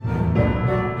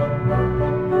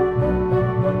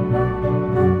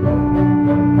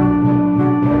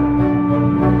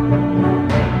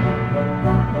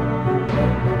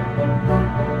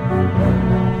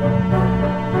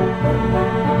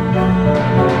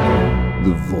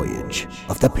The Voyage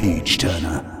of the Page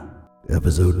Turner.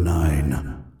 Episode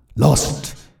 9.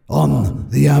 Lost on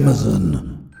the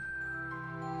Amazon.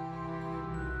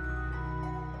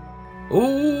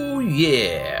 Oh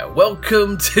yeah,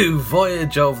 welcome to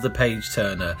Voyage of the Page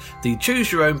Turner, the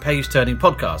choose your own page turning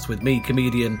podcast with me,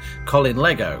 comedian Colin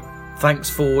Lego.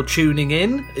 Thanks for tuning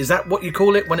in. Is that what you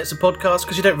call it when it's a podcast?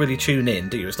 Because you don't really tune in,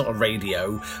 do you? It's not a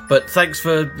radio. But thanks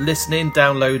for listening,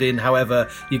 downloading, however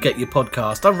you get your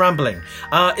podcast. I'm rambling.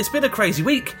 It's been a crazy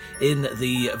week in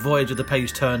the Voyage of the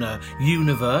Page Turner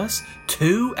universe.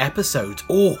 2 episodes.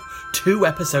 2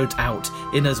 episodes out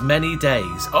in as many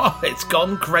days. Oh, it's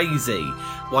gone crazy.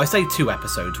 Well, I say 2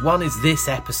 episodes. One is this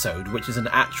episode, which is an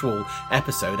actual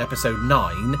episode, episode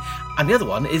 9, and the other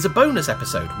one is a bonus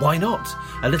episode. Why not?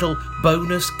 A little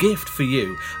bonus gift for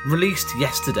you. Released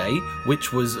yesterday,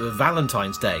 which was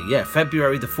Valentine's Day,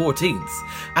 February the 14th.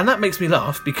 And that makes me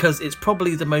laugh because it's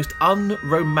probably the most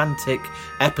unromantic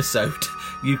episode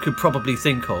you could probably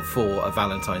think of for a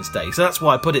Valentine's Day. So that's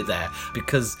why I put it there,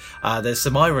 because there's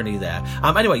some irony there.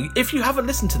 Anyway, if you haven't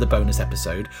listened to the bonus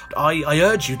episode, I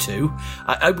urge you to.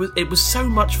 It was so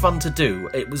much fun to do.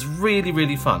 It was really,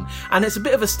 really fun. And it's a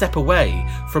bit of a step away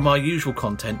from our usual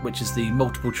content, which is the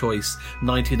multiple choice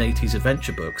 1980s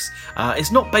adventure books.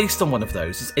 It's not based on one of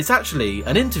those. It's actually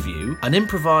an interview, an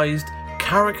improvised,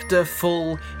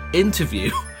 character-full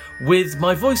interview with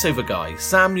my voiceover guy,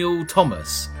 Samuel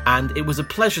Thomas. And it was a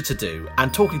pleasure to do,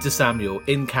 and talking to Samuel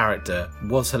in character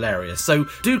was hilarious. So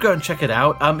do go and check it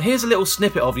out. Here's a little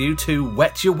snippet of you to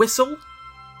wet your whistle.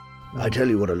 I tell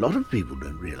you what a lot of people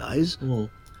don't realise.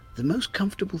 The most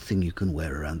comfortable thing you can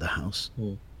wear around the house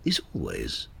is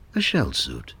always a shell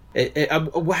suit.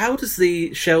 How does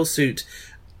the shell suit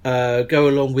go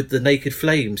along with the naked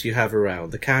flames you have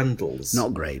around, the candles?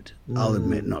 Not great. I'll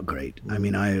admit, not great. I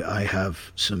mean, I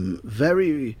have some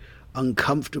very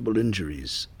uncomfortable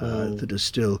injuries that are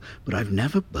still... But I've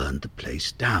never burned the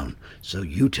place down. So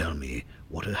you tell me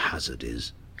what a hazard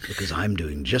is, because I'm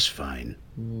doing just fine.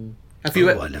 I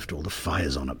left all the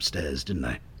fires on upstairs, didn't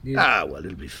I? Yeah. Well,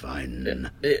 it'll be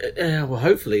fine. Well,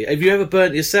 hopefully. Have you ever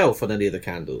burnt yourself on any of the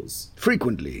candles?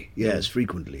 Frequently, yes,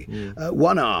 frequently.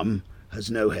 One arm has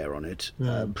no hair on it,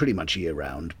 pretty much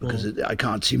year-round, because I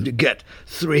can't seem to get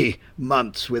 3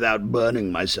 months without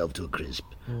burning myself to a crisp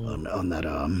on that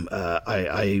arm.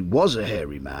 I was a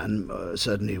hairy man,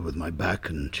 certainly with my back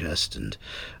and chest and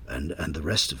the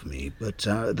rest of me, but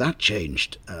that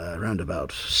changed around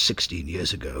about 16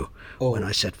 years ago when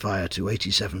I set fire to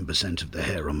 87% of the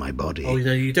hair on my body. Oh,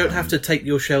 you don't have to take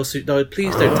your shell suit. No,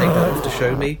 please don't take that off to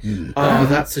show me. Oh,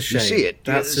 that's a shame. You see it?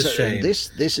 That's a shame.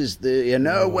 This is the,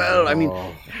 I mean,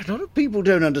 a lot of people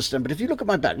don't understand, but if you look at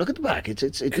my back, look at the back, it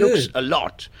looks a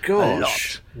lot. Gosh. A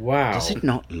lot. Wow. Does it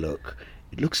not look?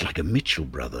 It looks like a Mitchell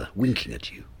brother winking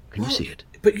at you. Can you see it?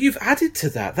 But you've added to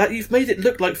that you've made it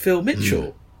look like Phil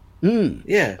Mitchell.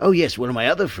 Yeah. Oh, yes. Well, my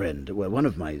other friend, one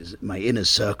of my inner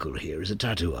circle here is a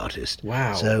tattoo artist.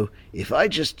 Wow. So if I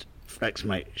just flex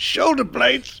my shoulder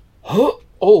blades...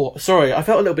 Oh, sorry. I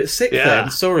felt a little bit sick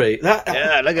then. Sorry.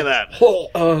 Yeah, look at that.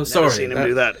 Oh, sorry. Never seen him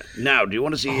do that. Now, do you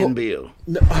want to see Ian Beale?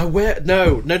 No, where?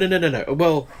 No.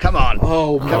 Well... Come on.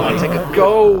 Oh, come on, take a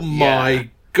Oh, my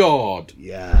God.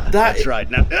 Yeah, that's right.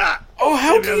 Now,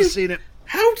 how do you... seen it?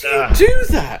 How do you do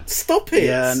that? Stop it.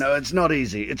 Yeah, no, it's not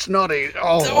easy. It's not easy.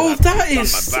 That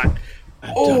is... I've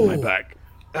done my back.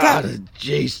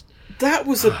 Jeez. That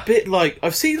was a bit like...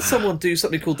 I've seen someone do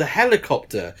something called the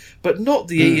helicopter, but not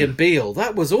the Ian Beale.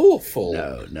 That was awful.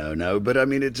 No. But, I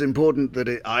mean, it's important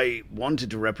that I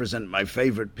wanted to represent my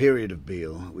favourite period of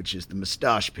Beale, which is the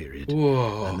moustache period.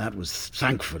 Whoa. And that was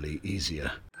thankfully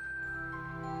easier.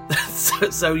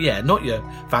 So yeah, not your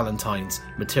Valentine's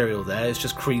material there. It's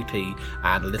just creepy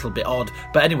and a little bit odd.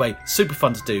 But anyway, super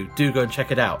fun to do. Do go and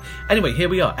check it out. Anyway, here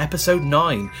we are, episode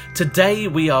 9. Today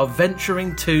we are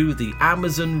venturing to the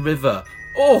Amazon River.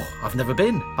 Oh, I've never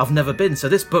been. So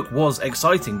this book was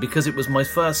exciting because it was my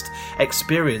first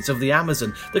experience of the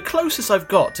Amazon. The closest I've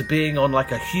got to being on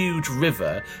like a huge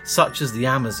river, such as the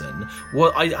Amazon,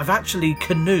 well, I've actually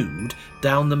canoed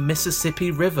down the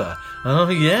Mississippi River. Oh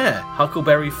yeah,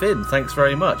 Huckleberry Finn, thanks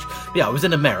very much. Yeah, I was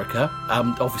in America,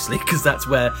 obviously, because that's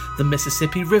where the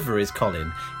Mississippi River is,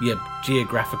 Colin. You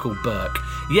geographical Burke.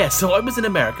 Yeah, so I was in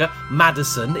America,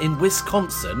 Madison, in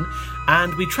Wisconsin,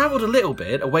 and we travelled a little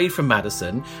bit away from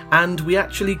Madison, and we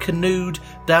actually canoed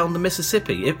down the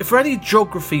Mississippi. If for any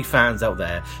geography fans out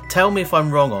there, tell me if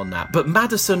I'm wrong on that, but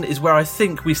Madison is where I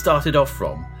think we started off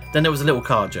from. then there was a little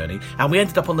car journey, and we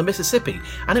ended up on the Mississippi,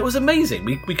 and it was amazing.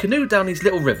 We canoed down these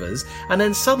little rivers, and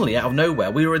then suddenly, out of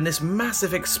nowhere, we were in this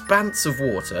massive expanse of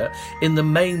water in the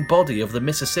main body of the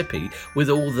Mississippi, with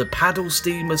all the paddle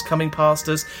steamers coming past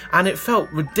us, and it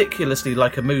felt ridiculously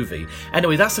like a movie.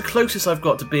 Anyway, that's the closest I've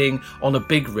got to being on a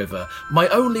big river. My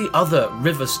only other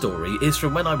river story is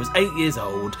from when I was 8 years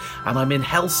old, and I'm in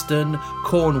Helston,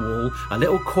 Cornwall, a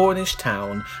little Cornish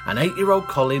town, and 8-year-old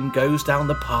Colin goes down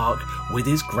the park with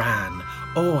his gran.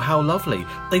 Oh, how lovely.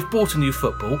 They've bought a new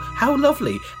football. How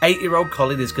lovely. 8-year-old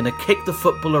Colin is going to kick the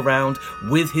football around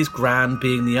with his gran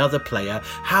being the other player.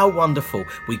 How wonderful.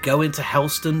 We go into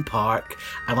Helston Park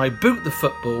and I boot the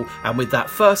football, and with that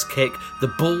first kick,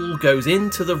 the ball goes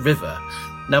into the river.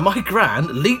 Now, my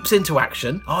gran leaps into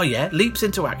action,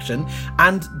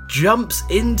 and jumps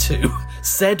into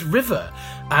said river,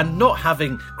 and not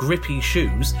having grippy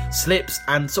shoes, slips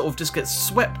and sort of just gets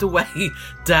swept away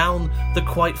down the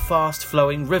quite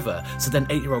fast-flowing river. So then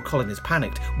 8-year-old Colin is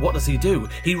panicked. What does he do?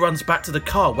 He runs back to the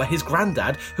car where his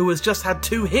granddad, who has just had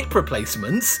 2 hip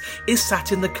replacements, is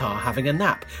sat in the car having a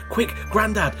nap. Quick,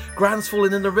 granddad, Gran's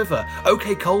fallen in the river.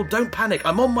 Okay, Cole, don't panic,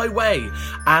 I'm on my way.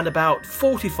 And about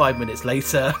 45 minutes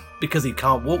later, because he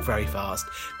can't walk very fast,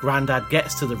 Grandad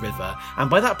gets to the river,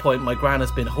 and by that point my gran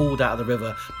has been hauled out of the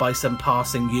river by some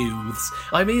passing youths.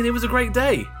 I mean, it was a great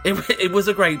day. It was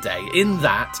a great day, in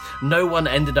that no one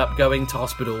ended up going to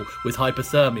hospital with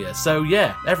hypothermia. So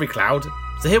yeah, every cloud.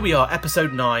 So here we are,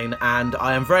 episode 9, and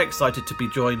I am very excited to be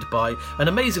joined by an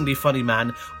amazingly funny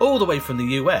man all the way from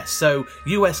the US. So,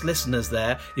 US listeners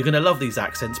there, you're going to love these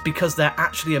accents because they're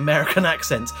actually American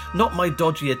accents, not my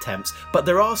dodgy attempts, but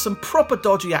there are some proper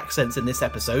dodgy accents in this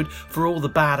episode for all the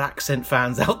bad accent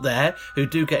fans out there who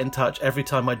do get in touch every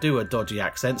time I do a dodgy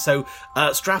accent. So,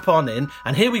 strap on in,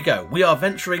 and here we go. We are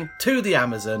venturing to the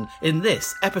Amazon in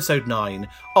this episode 9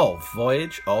 of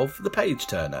Voyage of the Page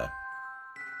Turner.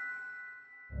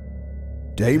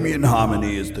 Damien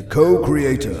Harmony is the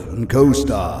co-creator and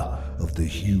co-star of the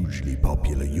hugely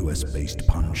popular US-based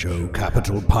pun show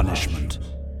Capital Punishment.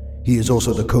 He is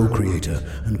also the co-creator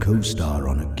and co-star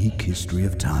on A Geek History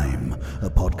of Time, a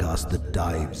podcast that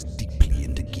dives deeply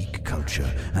into geek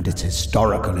culture and its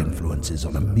historical influences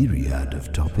on a myriad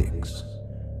of topics.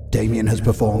 Damien has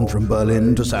performed from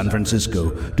Berlin to San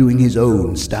Francisco, doing his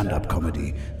own stand-up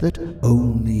comedy that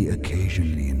only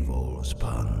occasionally involves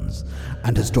puns,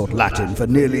 and has taught Latin for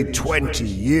nearly 20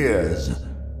 years.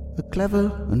 A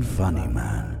clever and funny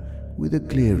man with a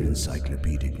clear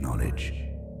encyclopedic knowledge.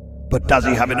 But does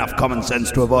he have enough common sense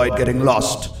to avoid getting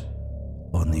lost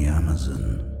on the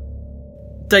Amazon?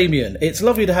 Damien, it's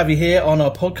lovely to have you here on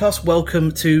our podcast.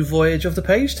 Welcome to Voyage of the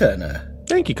Page Turner.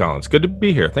 Thank you, Collins. Good to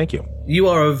be here. Thank you. You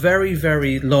are a very,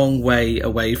 very long way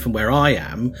away from where I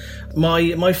am.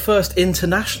 My first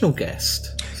international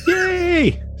guest.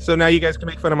 Yay! So now you guys can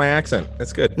make fun of my accent.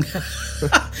 That's good.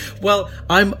 Well,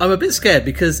 I'm a bit scared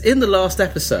because in the last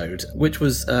episode, which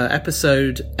was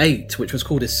episode 8, which was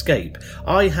called Escape,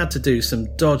 I had to do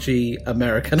some dodgy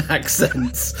American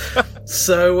accents.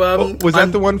 So was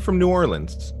that the one from New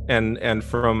Orleans and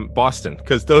from Boston?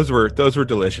 Because those were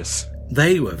delicious.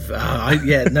 They were, I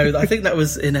think that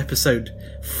was in episode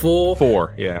 4.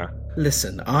 4, yeah.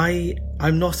 Listen,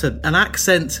 I'm not an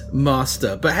accent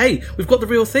master, but hey, we've got the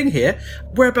real thing here.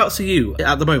 Whereabouts are you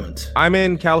at the moment? I'm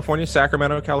in California,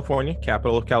 Sacramento, California,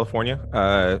 capital of California,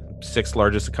 6th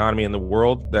largest economy in the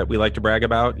world that we like to brag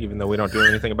about, even though we don't do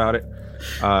anything about it.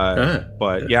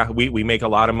 But yeah, we make a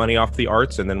lot of money off the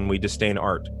arts, and then we disdain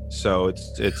art. So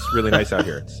it's really nice out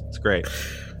here. It's great.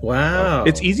 Wow.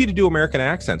 It's easy to do American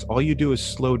accents. All you do is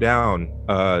slow down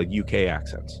UK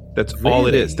accents. That's really? all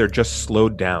it is. They're just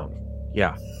slowed down.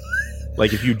 Yeah.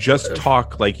 Like if you just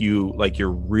talk like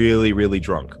you're really, really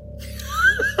drunk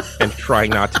and trying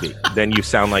not to be, then you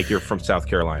sound like you're from South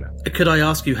Carolina. Could I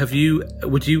ask you,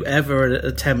 would you ever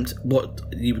attempt what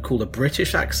you would call a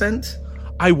British accent?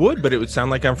 I would, but it would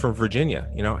sound like I'm from Virginia.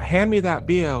 You know, hand me that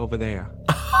beer over there.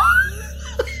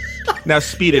 Now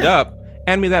speed it up.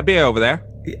 Hand me that beer over there.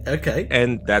 Okay.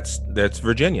 And that's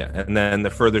Virginia. And then the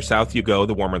further south you go,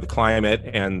 the warmer the climate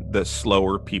and the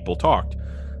slower people talked.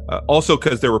 Also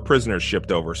because there were prisoners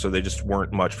shipped over, so they just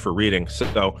weren't much for reading.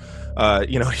 So,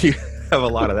 you have a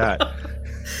lot of that.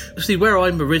 See, where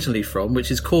I'm originally from,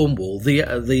 which is Cornwall,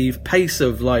 the pace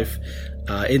of life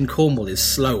in Cornwall is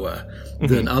slower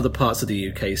than other parts of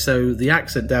the UK. So the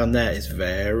accent down there is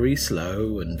very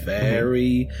slow and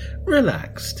very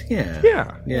relaxed. Yeah.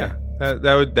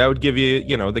 That would give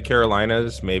you, the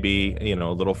Carolinas, maybe, a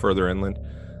little further inland.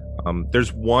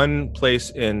 There's one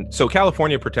place so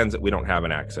California pretends that we don't have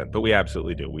an accent, but we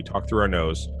absolutely do. We talk through our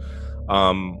nose.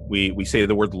 We say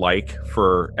the word like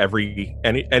for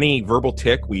any verbal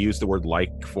tick. We use the word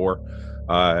like for.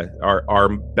 Our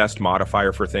best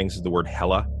modifier for things is the word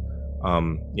hella.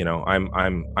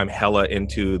 I'm hella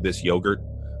into this yogurt.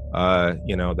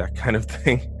 That kind of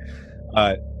thing.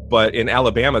 But in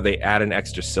Alabama, they add an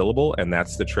extra syllable, and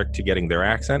that's the trick to getting their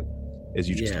accent. Is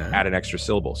you just add an extra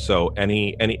syllable. So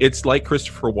it's like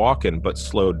Christopher Walken, but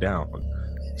slowed down.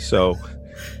 So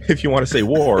if you want to say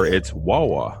war, it's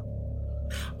wawa.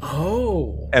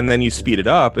 Oh. And then you speed it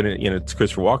up, and it's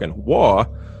Christopher Walken. Wah.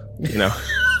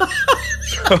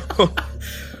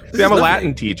 See, I'm a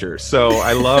Latin teacher, so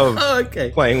I love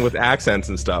playing with accents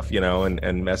and stuff,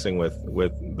 and messing with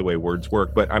the way words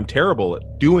work. But I'm terrible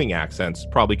at doing accents,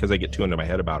 probably because I get too into my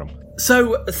head about them.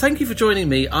 So, thank you for joining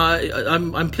me.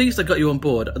 I'm pleased I got you on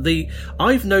board.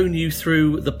 I've known you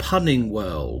through the punning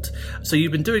world. So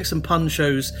you've been doing some pun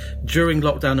shows during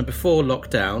lockdown and before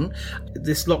lockdown.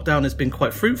 This lockdown has been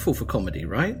quite fruitful for comedy,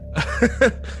 right?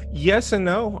 Yes and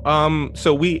no.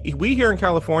 So we here in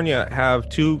California have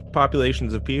two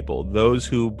populations of people: those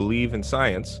who believe in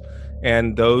science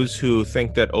and those who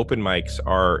think that open mics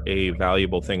are a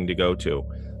valuable thing to go to.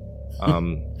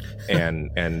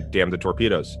 And damn the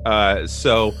torpedoes.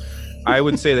 So I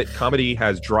would say that comedy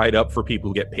has dried up for people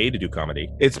who get paid to do comedy.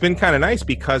 It's been kind of nice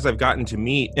because I've gotten to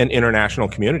meet an international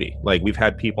community. Like, we've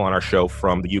had people on our show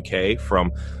from the UK,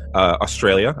 from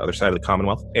Australia, other side of the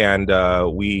Commonwealth, and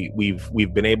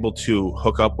we've been able to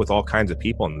hook up with all kinds of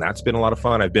people, and that's been a lot of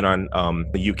fun. I've been on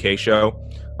the UK show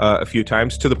a few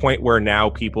times, to the point where now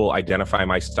people identify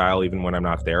my style even when I'm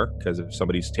not there, because if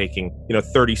somebody's taking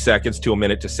 30 seconds to a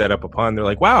minute to set up a pun, they're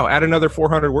like, wow, add another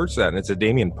 400 words to that, and it's a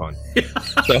Damien pun.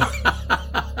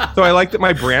 So I like that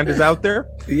my brand is out there.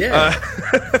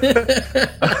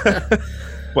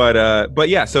 But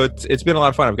yeah, so it's been a lot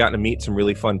of fun. I've gotten to meet some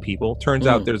really fun people. Turns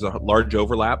out there's a large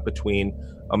overlap between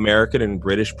American and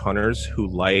British punters who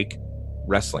like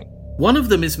wrestling. One of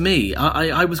them is me.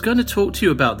 I was going to talk to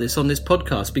you about this on this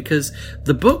podcast because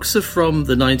the books are from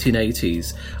the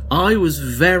 1980s. I was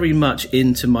very much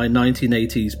into my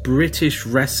 1980s British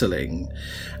wrestling.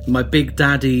 My Big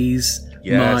Daddies,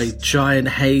 my Giant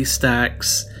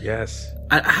Haystacks. Yes.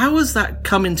 How has that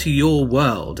come into your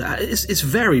world? It's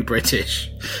very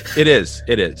British. It is.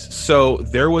 So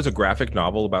there was a graphic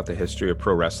novel about the history of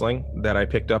pro wrestling that I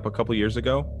picked up a couple years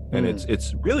ago, and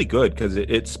it's really good because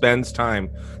it spends time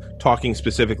talking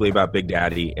specifically about Big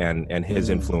Daddy and his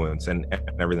influence and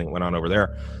everything that went on over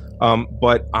there.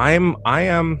 But I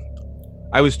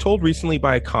was told recently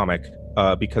by a comic,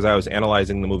 because I was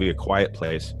analyzing the movie A Quiet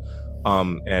Place,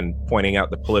 and pointing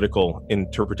out the political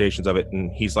interpretations of it,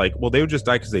 and he's like, well, they would just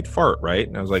die because they'd fart, right?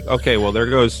 And I was like, okay, well, there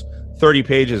goes 30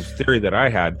 pages of theory that I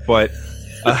had, but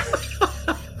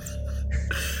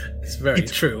it's very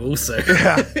true also.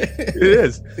 Yeah, it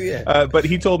is. Yeah. But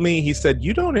he told me, he said,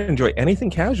 you don't enjoy anything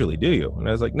casually, do you? And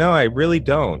I was like, no, I really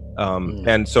don't.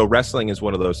 And so wrestling is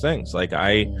one of those things. Like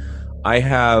I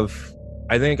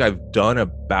think I've done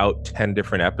about 10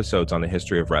 different episodes on the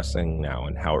history of wrestling now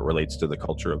and how it relates to the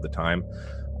culture of the time.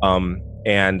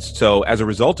 And so as a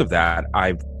result of that,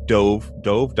 I've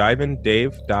delved.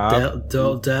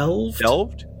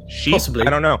 Sheep? Possibly. I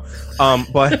don't know.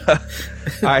 But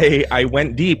I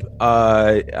went deep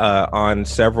on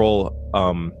several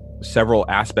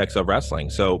aspects of wrestling.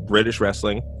 So British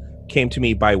wrestling came to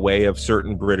me by way of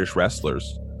certain British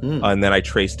wrestlers. And then I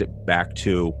traced it back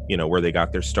to, where they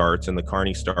got their starts and the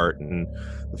Carney start, and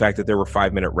the fact that there were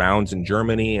 5-minute rounds in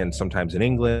Germany and sometimes in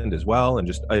England as well. And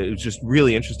it was just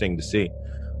really interesting to see.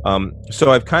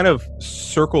 So I've kind of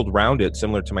circled round it,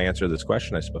 similar to my answer to this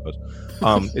question, I suppose.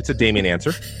 It's a Damien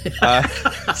answer.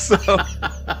 So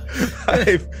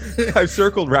I've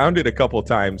circled round it a couple of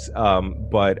times,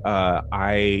 but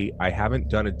I haven't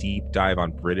done a deep dive on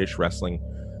British wrestling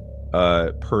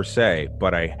per se,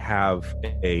 but I have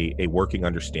a working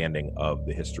understanding of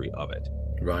the history of it.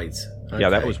 Right. Okay. Yeah,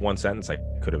 that was one sentence I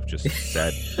could have just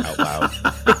said out loud.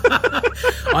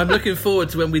 I'm looking forward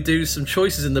to when we do some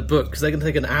choices in the book, because they're going to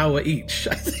take an hour each,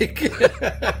 I think.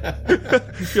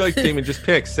 You're like, Damon, just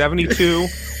pick 72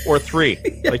 or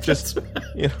 3. Like, just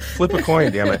flip a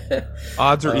coin, damn it.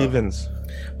 Odds or evens.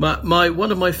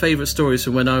 One of my favourite stories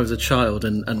from when I was a child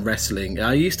and wrestling,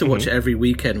 I used to watch it every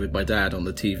weekend with my dad on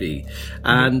the TV,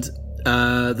 and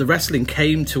the wrestling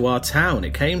came to our town.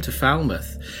 It came to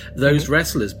Falmouth. Those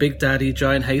wrestlers, Big Daddy,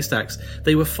 Giant Haystacks,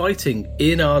 they were fighting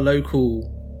in our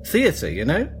local theatre,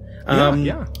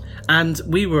 Yeah. And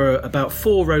we were about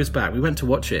 4 rows back. We went to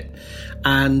watch it,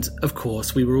 and of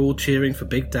course we were all cheering for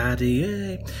Big Daddy,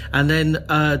 yay. And then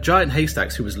Giant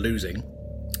Haystacks, who was losing,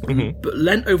 but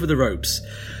leant over the ropes,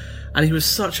 And he was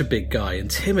such a big guy,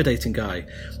 intimidating guy.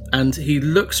 And he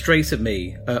looked straight at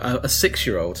me, a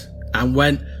 6-year-old, and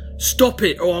went, "Stop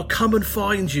it, or I'll come and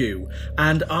find you."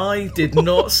 And I did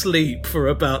not sleep for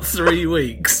about 3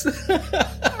 weeks.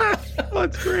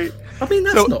 That's great. I mean,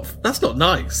 that's not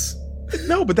nice.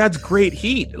 No, but that's great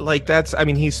heat. Like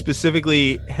he's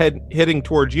specifically hitting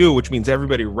towards you, which means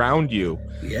everybody around you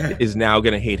is now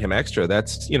going to hate him extra.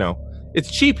 That's,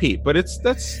 it's cheap heat, but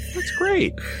that's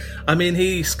great. I mean,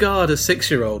 he scarred a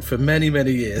 6-year-old for many,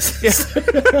 many years. Yeah.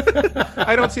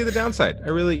 I don't see the downside. I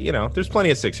really, there's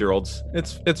plenty of 6-year-olds.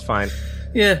 It's fine.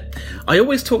 Yeah. I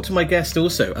always talk to my guests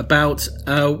also about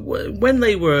when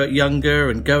they were younger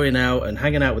and going out and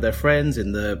hanging out with their friends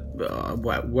in the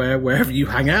wherever you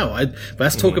hang out.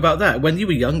 Let's talk about that. When you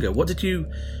were younger, what did you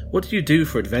do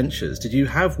for adventures? Did you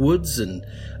have woods and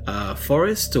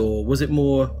forest, or was it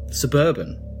more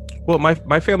suburban? Well,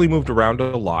 my family moved around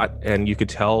a lot, and you could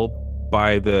tell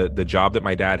by the job that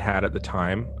my dad had at the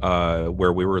time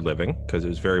where we were living, because it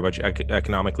was very much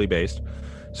economically based.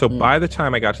 So by the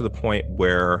time I got to the point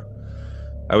where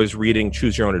I was reading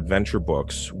Choose Your Own Adventure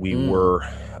books, we were,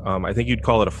 I think you'd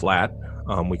call it a flat.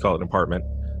 We call it an apartment.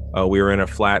 We were in a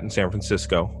flat in San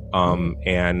Francisco.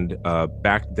 And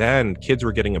back then, kids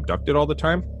were getting abducted all the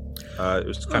time. It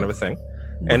was kind of a thing.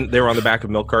 And they were on the back of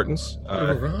milk cartons.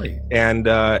 Right.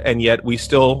 And yet we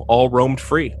still all roamed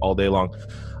free all day long.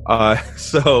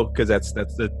 So, because that's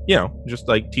the, just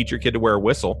like teach your kid to wear a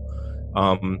whistle.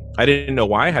 I didn't know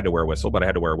why I had to wear a whistle, but I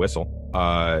had to wear a whistle.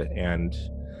 And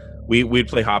we'd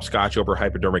play hopscotch over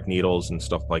hypodermic needles and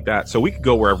stuff like that. So we could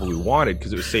go wherever we wanted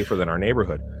because it was safer than our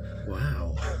neighborhood.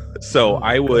 Wow. So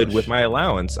I would, with my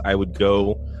allowance, I would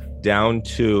go down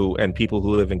to, and people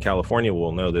who live in California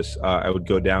will know this, I would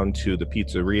go down to the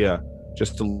pizzeria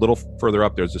just a little further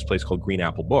up. There's this place called Green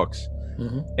Apple Books.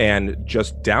 And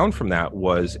just down from that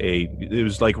it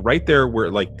was like right there where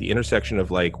like the intersection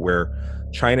of like where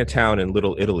Chinatown and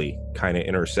Little Italy kind of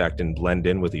intersect and blend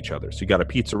in with each other. So you got a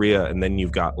pizzeria, and then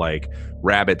you've got like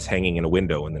rabbits hanging in a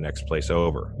window in the next place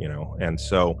over, and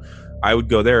so I would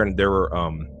go there, and there were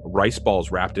rice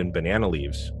balls wrapped in banana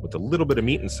leaves with a little bit of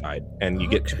meat inside, and you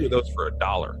get 2 of those for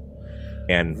 $1.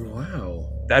 And wow,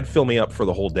 that'd fill me up for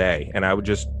the whole day. And I would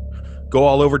just go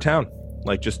all over town,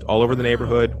 like just all over the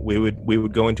neighborhood. We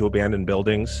would go into abandoned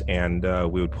buildings, and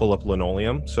we would pull up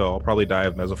linoleum. So I'll probably die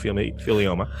of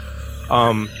mesothelioma.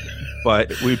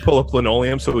 But we'd pull up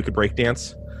linoleum so we could break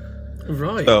dance.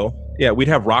 Right. So yeah, we'd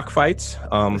have rock fights.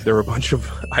 There were a bunch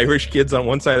of Irish kids on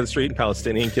one side of the street and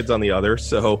Palestinian kids on the other.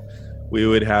 So we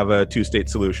would have a 2-state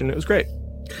solution. It was great.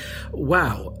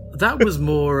 Wow. That was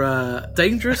more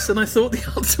dangerous than I thought the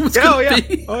answer was going to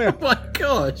be. Oh, yeah. Oh, my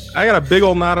gosh. I got a big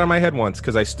old knot on my head once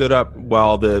because I stood up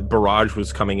while the barrage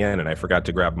was coming in, and I forgot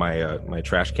to grab my my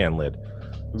trash can lid.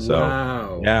 So,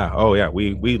 wow. Yeah. Oh, yeah.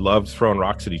 We loved throwing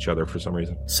rocks at each other for some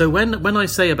reason. So when I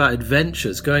say about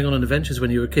adventures, going on adventures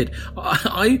when you were a kid,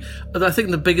 I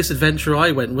think the biggest adventure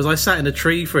I went was I sat in a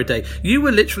tree for a day. You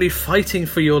were literally fighting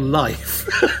for your life.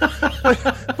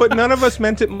 But none of us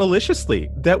meant it maliciously.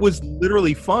 That was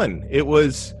literally fun. It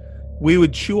was, we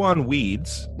would chew on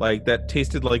weeds like that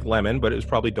tasted like lemon, but it was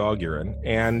probably dog urine.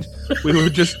 And we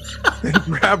would just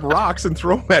grab rocks and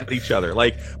throw them at each other.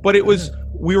 But it was,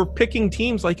 we were picking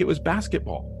teams like it was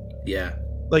basketball. Yeah.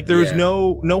 Like there was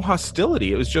no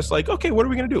hostility. It was just like, okay, what are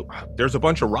we going to do? There's a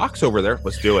bunch of rocks over there.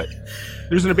 Let's do it.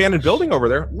 There's an abandoned building over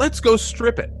there. Let's go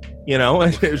strip it.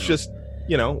 And it was just,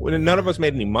 none of us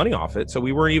made any money off it. So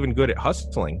we weren't even good at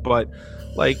hustling, but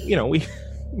we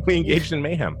engaged in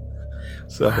mayhem.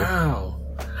 So wow.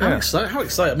 How exciting.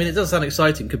 I mean, it does sound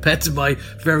exciting compared to my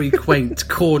very quaint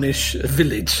Cornish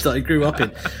village that I grew up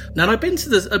in. Now, I've been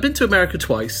to America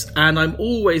twice, and I'm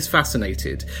always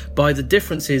fascinated by the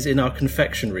differences in our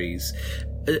confectionaries.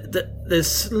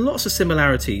 There's lots of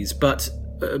similarities, but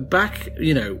back,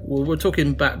 we're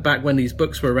talking back when these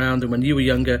books were around and when you were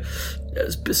younger,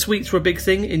 sweets were a big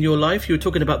thing in your life. You were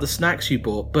talking about the snacks you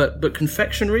bought, but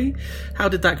confectionery, how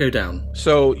did that go down?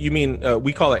 So you mean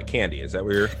we call that candy? Is that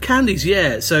what you're... Candies,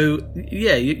 yeah. So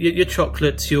yeah, your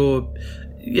chocolates, your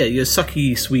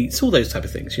sucky sweets, all those type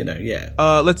of things. Yeah.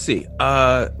 Let's see.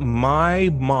 My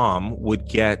mom would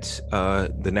get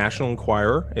the National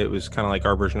Enquirer. It was kind of like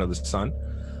our version of the Sun,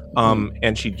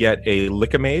 and she'd get a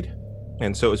Lick-O-Maid.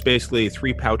 And so it was basically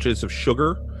 3 pouches of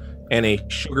sugar and a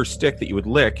sugar stick that you would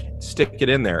stick it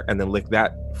in there, and then lick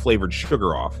that flavored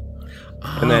sugar off.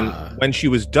 And then when she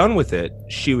was done with it,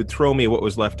 she would throw me what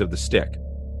was left of the stick.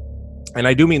 And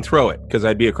I do mean throw it, because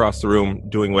I'd be across the room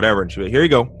doing whatever, and she'd be like, here you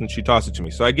go, and she'd toss it to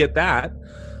me. So I'd get that.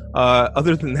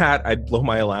 Other than that, I'd blow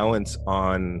my allowance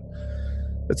on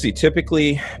Let's see,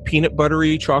 typically peanut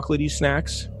buttery, chocolatey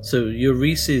snacks. So your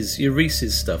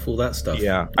Reese's stuff, all that stuff.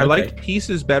 Yeah, I liked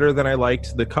Pieces better than I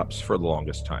liked the Cups for the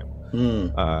longest time.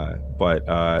 But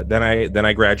then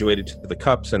I graduated to the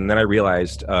Cups, and then I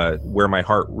realized where my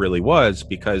heart really was,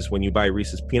 because when you buy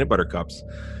Reese's peanut butter cups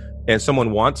and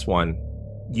someone wants one,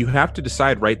 you have to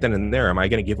decide right then and there, am I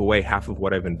going to give away half of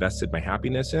what I've invested my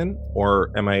happiness in,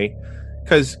 or am I,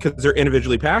 because they're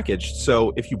individually packaged.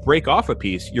 So if you break off a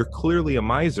piece, you're clearly a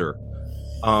miser,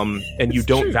 and you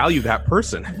don't value that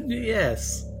person.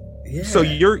 Yes. Yeah. So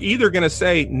you're either going to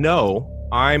say, no,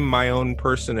 I'm my own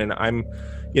person, and I'm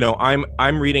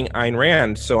reading Ayn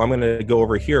Rand, so I'm going to go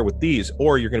over here with these.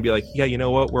 Or you're going to be like, yeah, you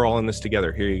know what? We're all in this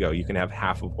together. Here you go. You can have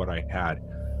half of what I had.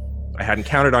 I hadn't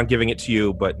counted on giving it to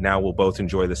you, but now we'll both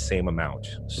enjoy the same amount.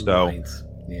 So, right.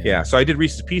 Yeah. So I did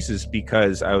Reese's Pieces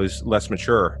because I was less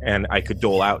mature, and I could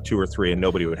dole out 2 or 3 and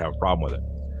nobody would have a problem with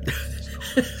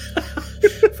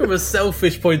it. From a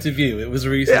selfish point of view, it was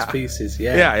Reese's Pieces.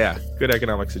 Yeah. Good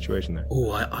economic situation there.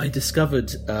 Oh, I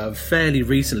discovered fairly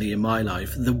recently in my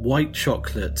life the white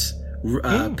chocolate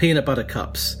peanut butter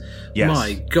cups. Yes.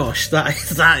 My gosh,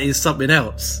 that is something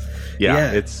else.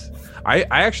 Yeah. It's.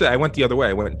 I went the other way.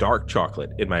 I went dark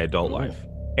chocolate in my adult life,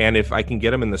 and if I can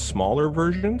get them in the smaller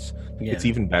versions, it's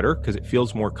even better because it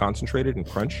feels more concentrated and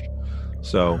crunched.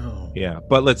 So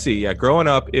but let's see. Yeah, growing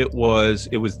up, it was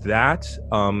that.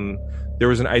 There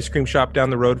was an ice cream shop down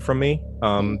the road from me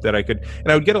that I could,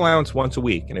 and I would get allowance once a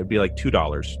week, and it'd be like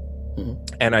 $2,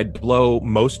 and I'd blow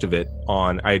most of it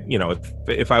on.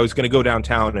 If I was going to go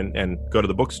downtown and go to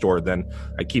the bookstore, then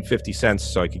I'd keep 50 cents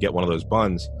so I could get one of those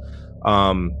buns.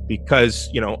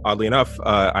 Because oddly enough,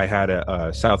 I had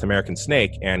a South American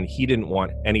snake, and he didn't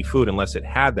want any food unless it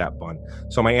had that bun.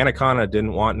 So my anaconda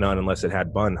didn't want none unless it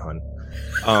had bun, hun.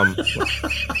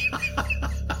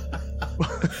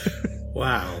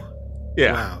 Wow.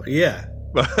 Yeah. Wow. Yeah.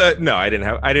 But no, I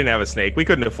didn't have a snake. We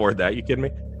couldn't afford that. You kidding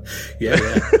me?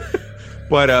 Yeah.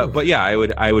 But yeah,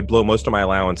 I would blow most of my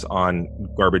allowance on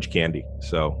garbage candy.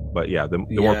 So, but yeah, the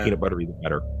more peanut buttery, the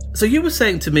better. So you were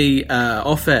saying to me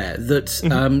off air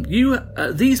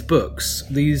that these books,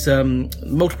 these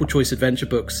multiple choice adventure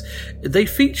books, they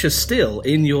feature still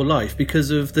in your life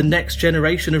because of the next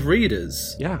generation of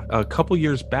readers. Yeah, a couple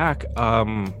years back,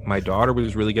 my daughter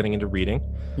was really getting into reading,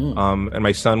 and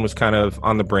my son was kind of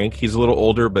on the brink. He's a little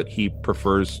older, but he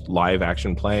prefers live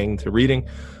action playing to reading,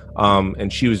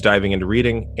 and she was diving into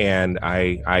reading, and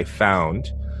I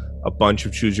found a bunch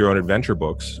of Choose Your Own Adventure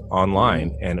books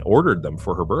online and ordered them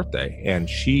for her birthday, and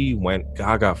she went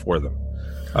gaga for them.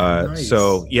 Nice.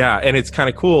 So yeah, and it's kind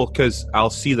of cool because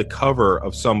I'll see the cover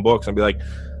of some books and be like,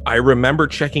 I remember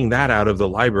checking that out of the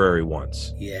library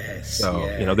once. Yes. So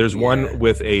there's one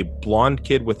with a blonde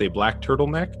kid with a black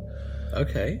turtleneck.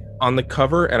 Okay. On the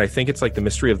cover, and I think it's like The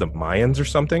Mystery of the Mayans or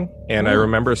something. And I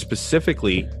remember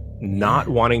specifically not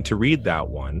wanting to read that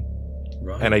one.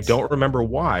 Right. And I don't remember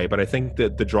why, but I think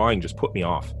that the drawing just put me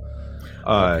off.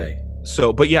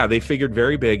 So, but yeah, they figured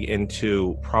very big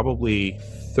into probably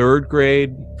 3rd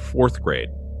grade, 4th grade,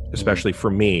 especially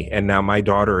for me. And now my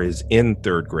daughter is in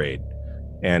 3rd grade,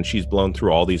 and she's blown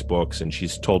through all these books, and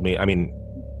she's told me,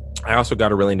 I also got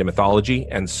her really into mythology,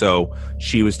 and so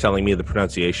she was telling me the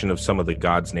pronunciation of some of the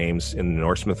gods' names in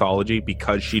Norse mythology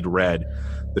because she'd read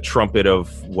the Trumpet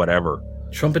of whatever.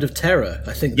 Trumpet of Terror,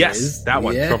 I think. Yes, that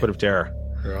one, Trumpet of Terror.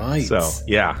 Right. So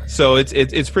yeah, so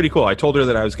it's pretty cool. I told her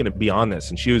that I was going to be on this,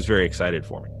 and she was very excited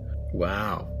for me.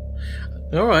 Wow.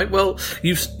 All right. Well,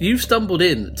 you've stumbled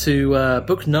in to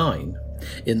book 9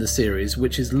 in the series,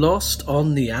 which is Lost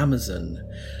on the Amazon.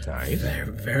 Nice.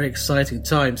 Very, very exciting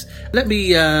times. Let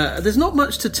me, there's not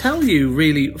much to tell you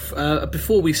really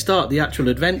before we start the actual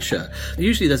adventure.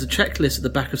 Usually there's a checklist at the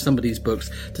back of some of these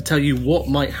books to tell you what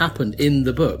might happen in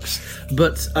the books,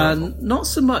 but not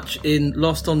so much in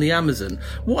Lost on the Amazon.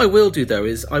 What I will do though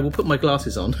is I will put my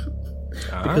glasses on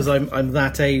because I'm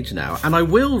that age now, and I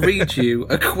will read you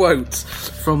a quote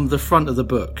from the front of the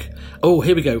book. Oh,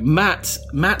 here we go.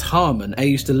 Matt Harmon,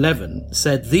 aged 11,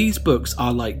 said, "These books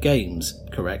are like games,"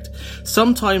 correct?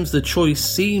 "Sometimes the choice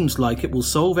seems like it will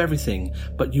solve everything,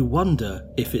 but you wonder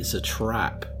if it's a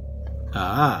trap."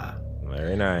 Ah.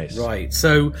 Very nice. Right.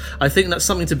 So I think that's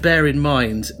something to bear in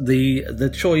mind. The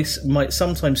choice might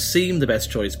sometimes seem the best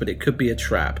choice, but it could be a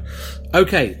trap.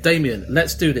 Okay, Damien,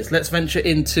 let's do this. Let's venture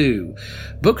into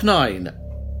book 9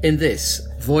 in this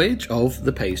Voyage of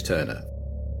the Page Turner.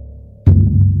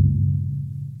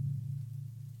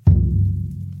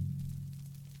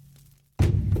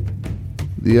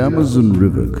 The Amazon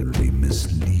River can be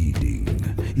misleading.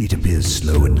 It appears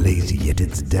slow and lazy, yet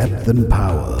its depth and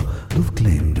power have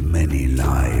claimed many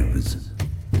lives.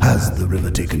 Has the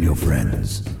river taken your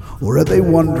friends? Or are they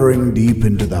wandering deep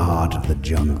into the heart of the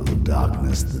jungle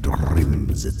darkness that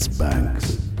rims its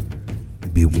banks?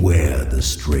 Beware the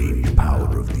strange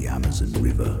power of the Amazon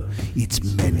River, its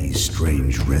many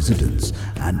strange residents,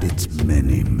 and its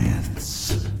many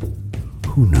myths.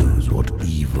 Who knows what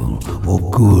evil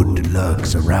or good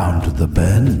lurks around the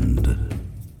bend?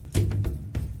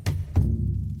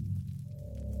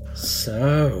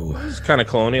 So... It's kind of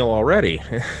colonial already.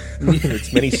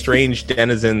 It's many strange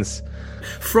denizens.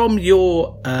 From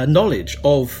your knowledge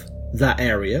of that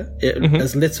area,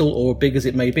 as little or big as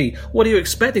it may be, what are you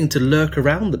expecting to lurk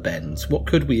around the bends? What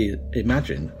could we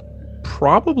imagine?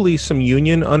 Probably some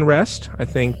union unrest. I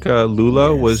think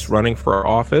Lula was running for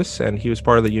office, and he was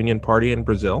part of the Union Party in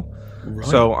Brazil. Right.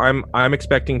 So I'm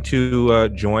expecting to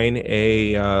join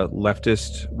a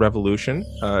leftist revolution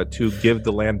to give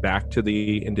the land back to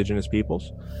the indigenous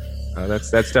peoples. That's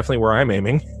definitely where I'm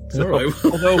aiming. So, right.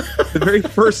 Although the very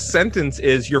first sentence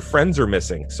is "your friends are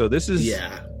missing," so this is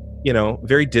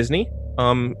very Disney.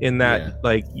 In that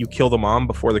like you kill the mom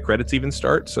before the credits even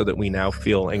start, so that we now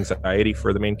feel anxiety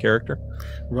for the main character.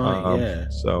 Right.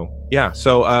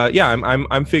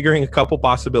 I'm figuring a couple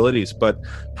possibilities, but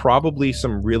probably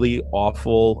some really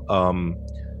awful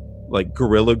like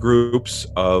guerrilla groups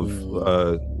of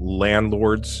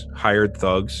landlords, hired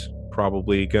thugs,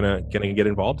 probably gonna get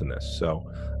involved in this. So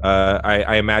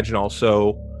I imagine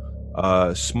also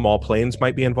small planes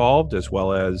might be involved, as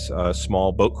well as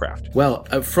small boat craft. Well,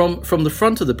 from the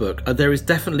front of the book, there is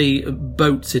definitely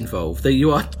boats involved. There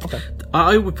you are. Okay.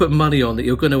 I would put money on that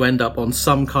you're going to end up on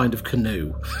some kind of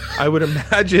canoe. I would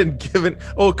imagine,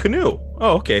 canoe.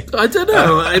 Oh, okay. I don't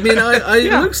know. I mean,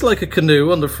 it looks like a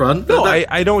canoe on the front. No,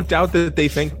 I don't doubt that they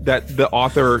think that the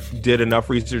author did enough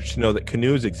research to know that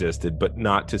canoes existed, but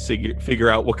not to figure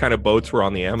out what kind of boats were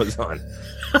on the Amazon.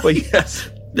 But yes.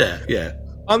 Yeah.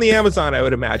 On the Amazon, I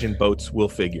would imagine boats will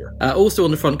figure. Also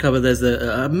on the front cover, there's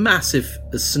a massive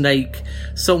snake,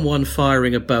 someone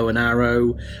firing a bow and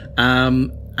arrow,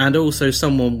 and also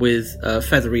someone with a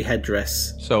feathery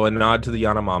headdress. So a nod to the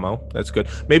Yanomamo. That's good.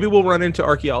 Maybe we'll run into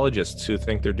archaeologists who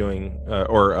think they're doing,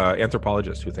 or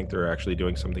anthropologists who think they're actually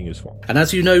doing something useful. And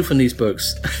as you know from these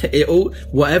books,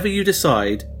 whatever you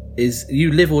decide is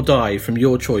you live or die from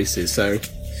your choices. So...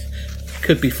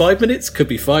 could be 5 minutes, could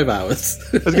be 5 hours.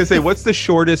 I was going to say, what's the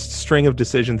shortest string of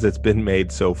decisions that's been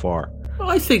made so far?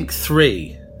 I think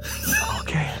 3.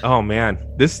 Okay. Oh, man.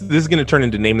 This is going to turn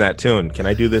into Name That Tune. Can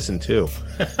I do this in 2?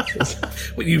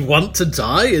 Well, you want to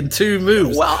die in 2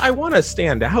 moves? Well, I want to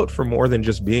stand out for more than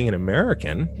just being an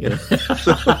American. You know?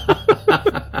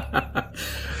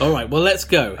 All right, well, let's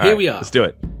go. Here we are. Let's do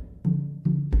it.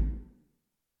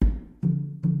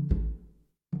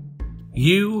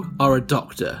 You are a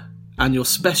doctor, and your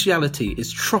speciality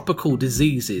is tropical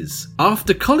diseases.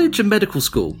 After college and medical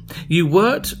school, you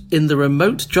worked in the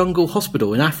remote jungle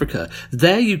hospital in Africa.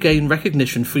 There you gained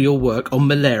recognition for your work on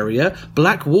malaria,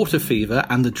 black water fever,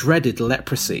 and the dreaded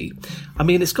leprosy. I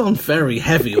mean, it's gone very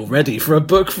heavy already for a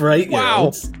book for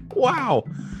 8-year-olds. Wow.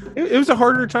 It was a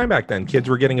harder time back then. Kids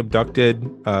were getting abducted.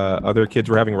 Other kids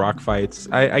were having rock fights.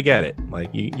 I get it.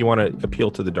 Like, you want to appeal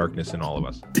to the darkness in all of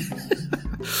us.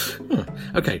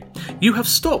 Okay, you have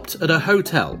stopped at a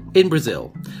hotel in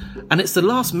Brazil, and it's the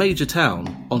last major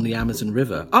town on the Amazon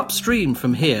River. Upstream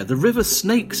from here, the river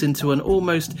snakes into an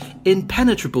almost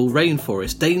impenetrable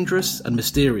rainforest, dangerous and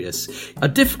mysterious. A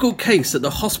difficult case at the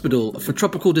hospital for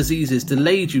tropical diseases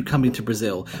delayed you coming to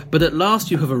Brazil, but at last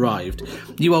you have arrived.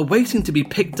 You are waiting to be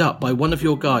picked up by one of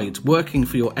your guides working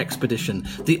for your expedition.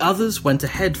 The others went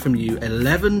ahead from you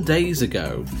 11 days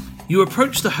ago. You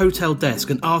approach the hotel desk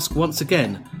and ask once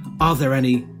again, "Are there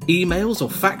any emails or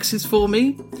faxes for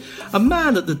me?" A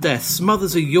man at the desk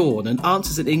smothers a yawn and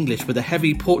answers in English with a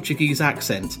heavy Portuguese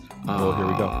accent. Oh, here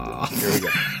we go.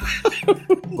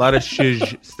 A lot of shiz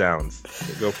sounds.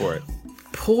 So go for it.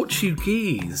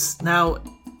 Portuguese. Now,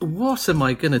 what am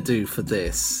I going to do for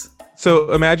this?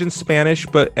 So imagine Spanish,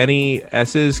 but any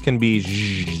S's can be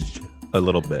zh a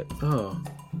little bit. Oh,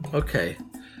 okay.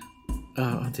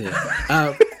 Oh, dear.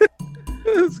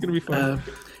 It's going to be fun.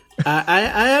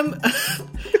 I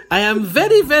am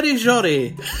very, very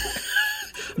sorry,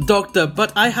 doctor,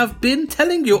 but I have been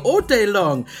telling you all day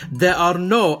long, there are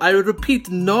I repeat,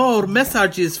 no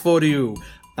messages for you.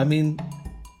 I mean,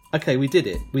 okay, we did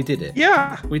it.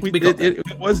 Yeah, we got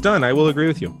it was done. I will agree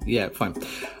with you. Yeah, fine.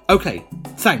 Okay,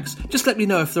 thanks. Just let me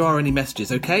know if there are any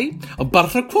messages, okay?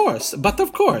 But of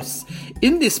course,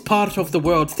 in this part of the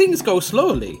world, things go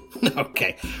slowly.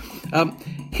 Okay.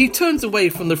 He turns away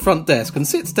from the front desk and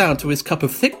sits down to his cup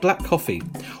of thick black coffee.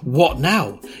 What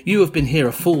now? You have been here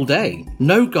a full day.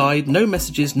 No guide, no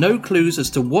messages, no clues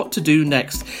as to what to do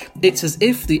next. It's as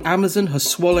if the Amazon has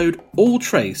swallowed all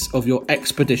trace of your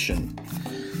expedition.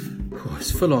 Oh, it's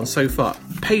full on so far.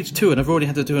 Page 2, and I've already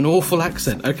had to do an awful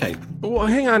accent. Okay. Well,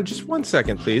 hang on just 1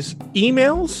 second, please.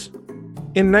 Emails?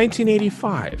 In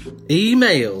 1985.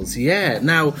 Emails, yeah.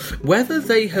 Now, whether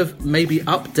they have maybe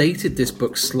updated this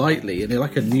book slightly and they're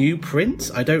like a new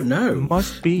print, I don't know.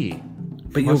 Must be.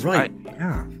 But you're right.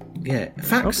 Yeah. Yeah.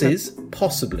 Faxes,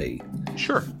 possibly.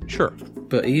 Sure.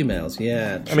 But emails,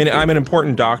 yeah. I mean, I'm an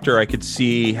important doctor. I could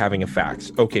see having a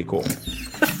fax. Okay, cool.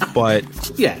 But...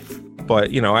 yeah.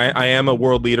 But, you know, I am a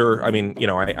world leader. I mean, you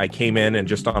know, I came in and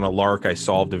just on a lark, I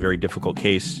solved a very difficult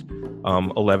case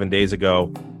 11 days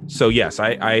ago. So, yes,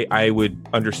 I would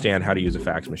understand how to use a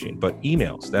fax machine. But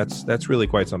emails, that's really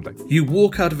quite something. You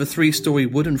walk out of a 3-story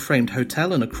wooden-framed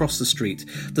hotel and across the street.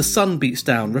 The sun beats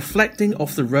down, reflecting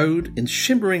off the road in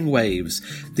shimmering waves.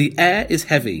 The air is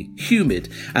heavy, humid,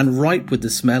 and ripe with the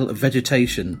smell of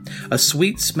vegetation. A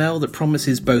sweet smell that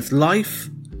promises both life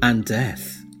and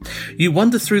death. You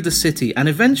wander through the city and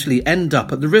eventually end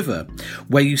up at the river,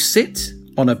 where you sit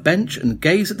on a bench and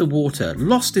gaze at the water,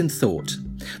 lost in thought.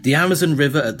 The Amazon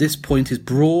River at this point is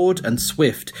broad and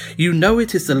swift. You know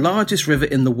it is the largest river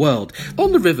in the world.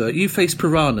 On the river, you face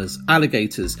piranhas,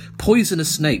 alligators,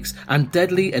 poisonous snakes, and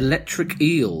deadly electric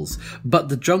eels. But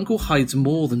the jungle hides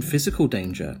more than physical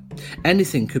danger.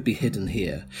 Anything could be hidden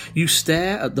here. You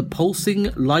stare at the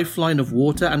pulsing lifeline of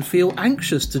water and feel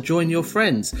anxious to join your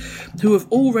friends, who have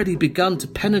already begun to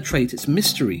penetrate its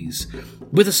mysteries.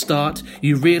 With a start,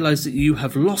 you realise that you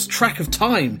have lost track of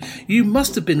time. You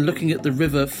must have been looking at the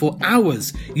river for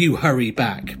hours. You hurry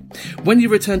back. When you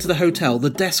return to the hotel, the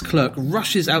desk clerk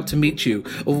rushes out to meet you.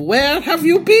 Where have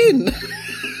you been?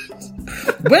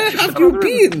 Where have you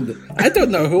been? I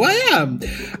don't know who I am.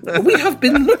 We have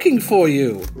been looking for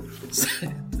you.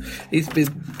 He's been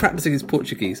practicing his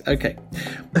Portuguese. Okay.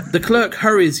 The clerk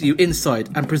hurries you inside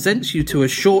and presents you to a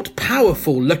short,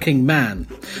 powerful-looking man.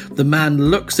 The man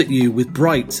looks at you with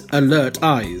bright, alert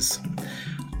eyes.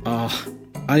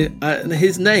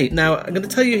 His name. Now, I'm going to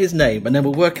tell you his name, and then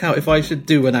we'll work out if I should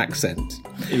do an accent.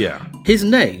 Yeah. His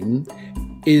name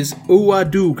is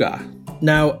Ouaduga.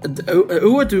 Now,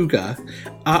 Ouaduga,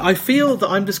 I feel that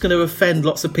I'm just going to offend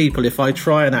lots of people if I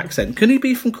try an accent. Can he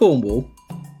be from Cornwall?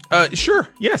 Sure.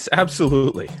 Yes,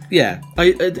 absolutely. Yeah,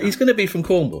 he's going to be from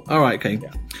Cornwall. All right, okay.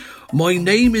 Yeah. My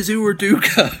name is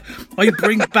Ouaduga. I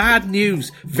bring bad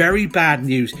news, very bad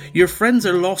news. Your friends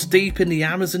are lost deep in the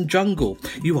Amazon jungle.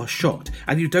 You are shocked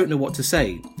and you don't know what to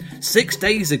say. 6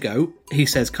 days ago, he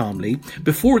says calmly,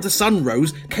 before the sun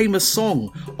rose, came a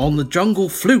song on the jungle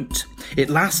flute. It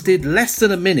lasted less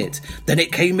than a minute. Then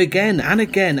it came again and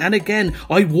again and again.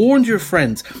 I warned your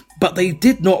friends, but they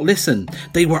did not listen.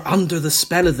 They were under the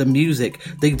spell of the music.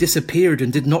 They disappeared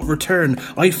and did not return.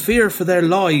 I fear for their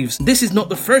lives. This is not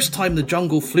the first time the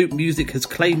jungle flute music has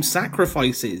claimed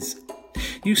sacrifices.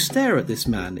 You stare at this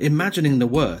man, imagining the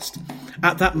worst.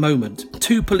 At that moment,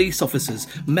 2 police officers,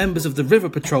 members of the River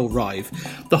Patrol, arrive.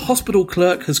 The hospital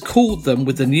clerk has called them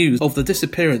with the news of the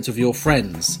disappearance of your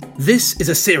friends. This is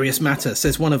a serious matter,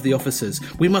 says one of the officers.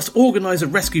 We must organise a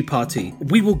rescue party.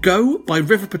 We will go by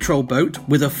River Patrol boat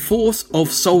with a force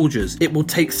of soldiers. It will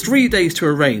take 3 days to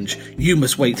arrange. You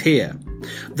must wait here.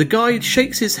 The guide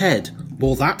shakes his head.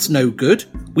 Well, that's no good.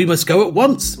 We must go at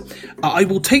once. I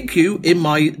will take you in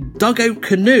my dugout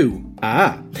canoe.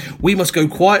 We must go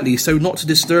quietly so not to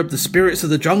disturb the spirits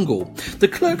of the jungle. The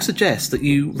clerk suggests that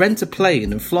you rent a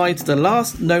plane and fly to the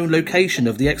last known location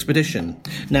of the expedition.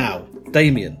 Now,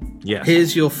 Damien, yes.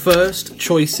 Here's your first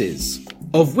choices,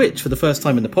 of which, for the first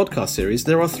time in the podcast series,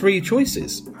 there are 3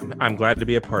 choices. I'm glad to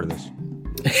be a part of this.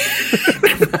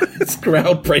 It's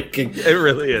groundbreaking. It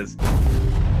really is.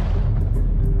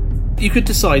 You could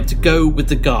decide to go with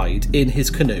the guide in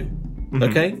his canoe,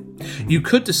 okay? You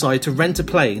could decide to rent a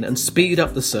plane and speed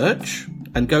up the search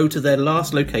and go to their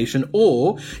last location,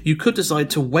 or you could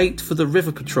decide to wait for the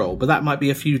River Patrol, but that might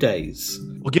be a few days.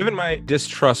 Well, given my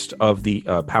distrust of the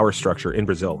power structure in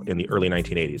Brazil in the early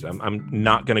 1980s, I'm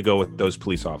not going to go with those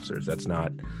police officers. That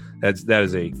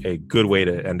is a good way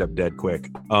to end up dead quick.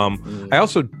 I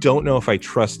also don't know if I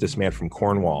trust this man from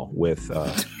Cornwall with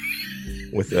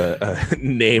with a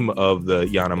name of the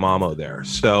Yanomamo there.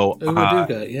 So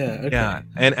yeah,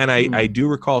 and I do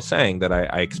recall saying that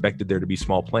I expected there to be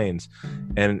small planes,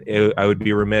 and I would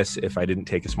be remiss if I didn't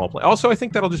take a small plane. Also, I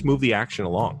think that'll just move the action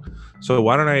along. So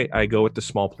why don't I go with the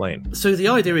small plane? So the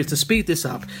idea is to speed this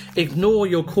up, ignore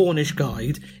your Cornish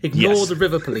guide, ignore the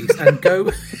river police, and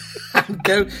go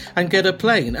and get a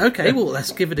plane. Okay, well,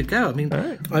 let's give it a go. I mean,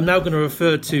 I'm now going to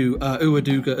refer to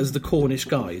Uaduga as the Cornish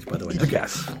guide, by the way. Okay.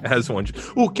 Yes, as one.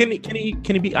 Oh, can he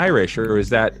be Irish, or is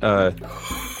that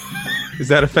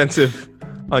offensive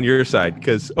on your side?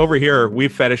 Because over here we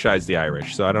fetishize the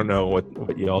Irish, so I don't know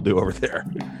what you all do over there.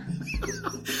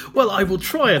 Well, I will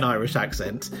try an Irish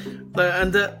accent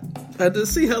and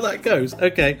see how that goes.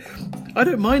 Okay, I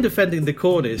don't mind offending the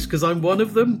Cornish because I'm one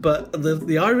of them, but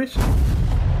the Irish.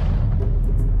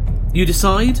 You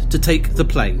decide to take the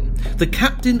plane. The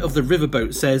captain of the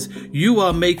riverboat says, "You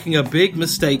are making a big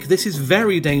mistake. This is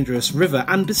very dangerous river,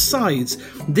 and besides,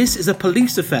 this is a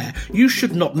police affair. You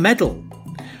should not meddle."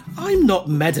 "I'm not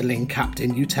meddling,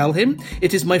 Captain," you tell him.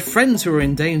 "It is my friends who are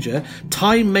in danger.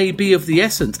 Time may be of the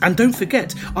essence, and don't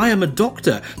forget, I am a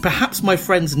doctor. Perhaps my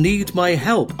friends need my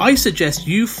help. I suggest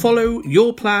you follow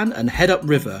your plan and head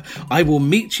upriver. I will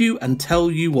meet you and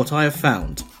tell you what I have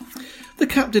found." The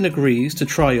captain agrees to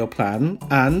try your plan,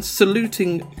 and,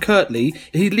 saluting curtly,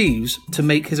 he leaves to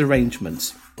make his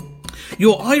arrangements.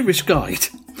 Your Irish guide,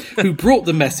 who brought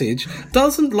the message,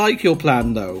 doesn't like your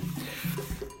plan, though.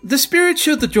 The spirits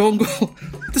of the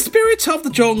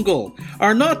jungle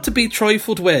are not to be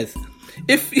trifled with.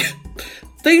 If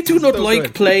they do not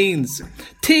like planes,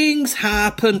 things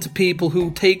happen to people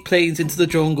who take planes into the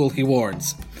jungle, he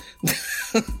warns.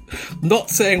 Not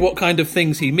saying what kind of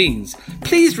things he means.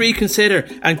 Please reconsider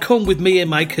and come with me in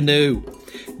my canoe.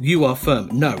 You are firm.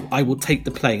 No, I will take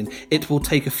the plane. It will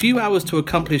take a few hours to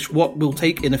accomplish what will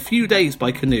take in a few days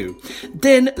by canoe.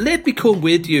 Then let me come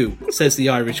with you, says the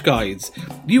Irish guides.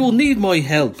 You will need my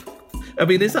help. I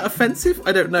mean, is that offensive?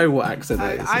 I don't know what accent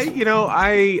that is.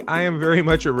 I am very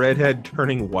much a redhead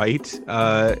turning white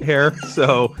hair,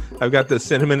 so I've got the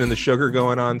cinnamon and the sugar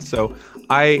going on. So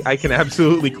I can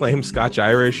absolutely claim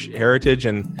Scotch-Irish heritage,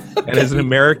 and as an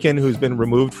American who's been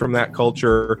removed from that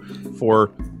culture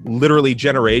for literally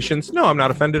generations, no, I'm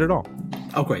not offended at all.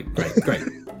 Oh, great.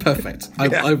 Perfect.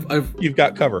 You've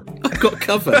got cover. I've got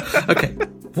cover. Okay.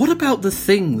 What about the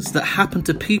things that happen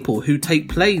to people who take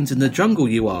planes in the jungle,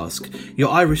 you ask? Your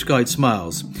Irish guide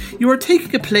smiles. You are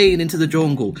taking a plane into the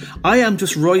jungle. I am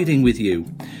just riding with you.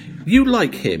 You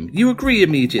like him. You agree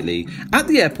immediately. At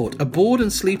the airport, a bored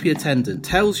and sleepy attendant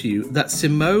tells you that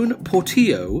Simone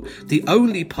Portillo, the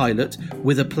only pilot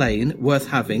with a plane worth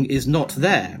having, is not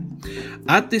there.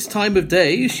 At this time of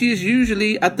day, she is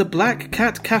usually at the Black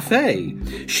Cat Cafe.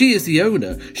 She is the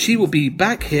owner. She will be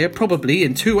back here probably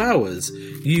in 2 hours.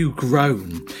 You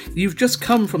groan. You've just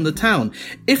come from the town.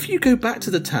 If you go back to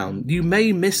the town, you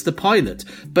may miss the pilot,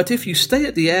 but if you stay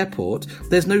at the airport,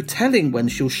 there's no telling when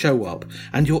she'll show up,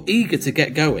 and you're eager to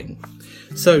get going.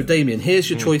 So, Damien,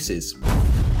 here's your choices.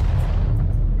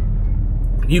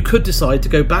 You could decide to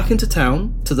go back into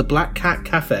town to the Black Cat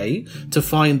Cafe to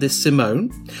find this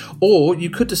Simone, or you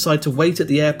could decide to wait at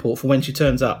the airport for when she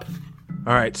turns up.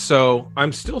 All right, so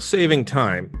I'm still saving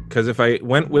time because if I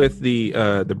went with the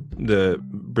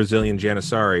Brazilian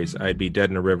Janissaries, I'd be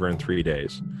dead in a river in 3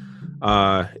 days.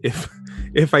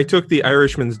 If I took the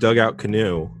Irishman's dugout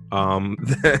canoe,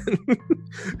 then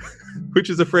which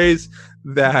is a phrase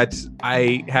that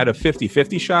I had a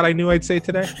 50-50 shot I knew I'd say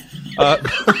today.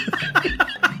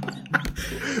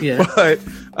 Yeah.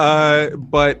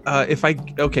 But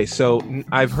if so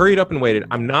I've hurried up and waited.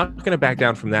 I'm not going to back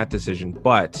down from that decision,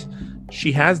 but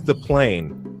she has the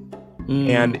plane.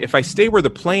 And if I stay where the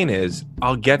plane is,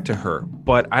 I'll get to her.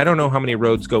 But I don't know how many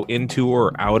roads go into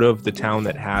or out of the town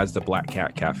that has the Black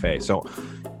Cat Cafe. So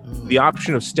the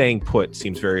option of staying put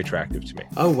seems very attractive to me.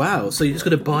 Oh, wow. So you're just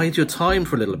going to bide your time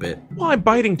for a little bit? Well, I'm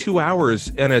biding 2 hours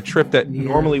in a trip that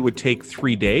normally would take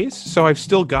 3 days. So I've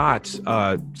still got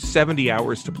 70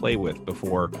 hours to play with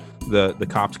before the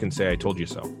cops can say, I told you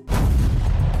so.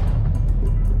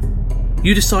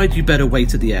 You decide you better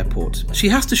wait at the airport. She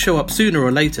has to show up sooner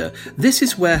or later. This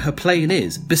is where her plane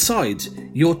is. Besides,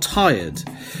 you're tired.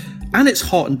 And it's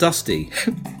hot and dusty.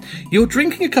 You're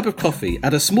drinking a cup of coffee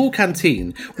at a small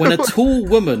canteen when a tall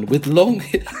woman with long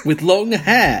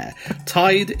hair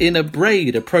tied in a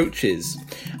braid approaches.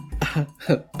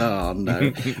 Oh,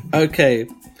 no. Okay.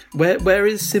 Where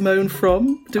is Simone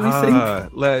from, do we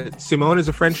think? Simone is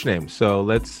a French name, so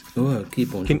let's... Oh,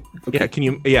 keep on.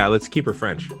 Let's keep her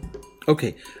French.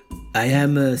 Okay. I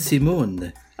am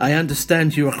Simone. I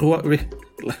understand you are...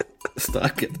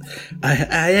 Starkett.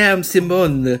 I am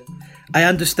Simone. I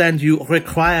understand you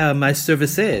require my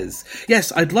services.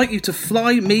 Yes, I'd like you to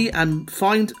fly me and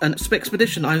find an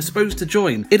expedition I'm supposed to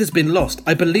join. It has been lost.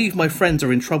 I believe my friends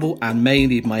are in trouble and may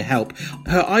need my help.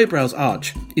 Her eyebrows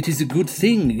arch. It is a good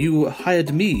thing you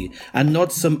hired me and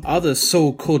not some other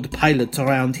so-called pilot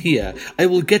around here. I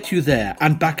will get you there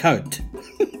and back out.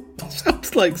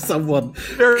 Sounds like someone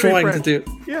very trying French. to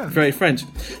do... Yeah. Very French.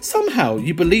 Somehow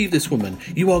you believe this woman.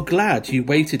 You are glad you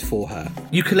waited for her.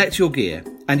 You collect your gear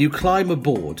and you climb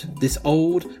aboard this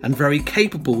old and very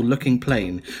capable looking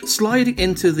plane, sliding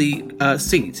into the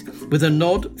seat with a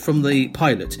nod from the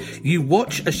pilot. You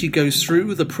watch as she goes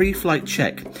through the pre-flight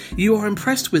check. You are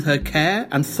impressed with her care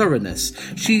and thoroughness.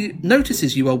 She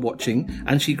notices you are watching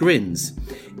and she grins.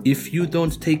 If you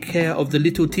don't take care of the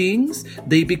little things,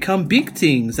 they become big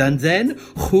things, and then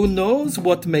who knows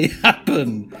what may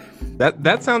happen.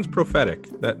 That sounds prophetic.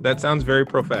 That sounds very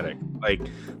prophetic.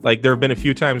 Like there have been a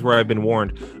few times where I've been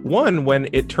warned. One, when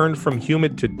it turned from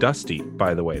humid to dusty,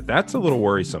 by the way. That's a little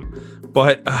worrisome.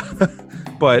 But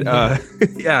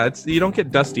yeah, you don't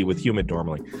get dusty with humid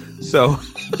normally. So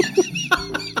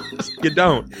you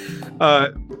don't.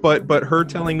 But her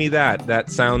telling me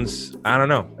that sounds, I don't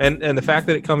know. And the fact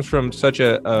that it comes from such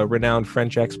a renowned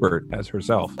French expert as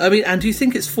herself. I mean, and do you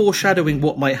think it's foreshadowing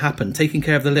what might happen? Taking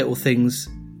care of the little things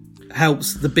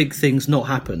helps the big things not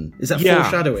happen. Is that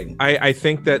foreshadowing? I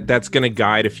think that's going to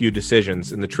guide a few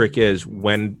decisions. And the trick is,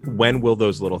 when will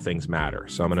those little things matter?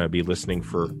 So I'm going to be listening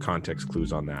for context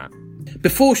clues on that.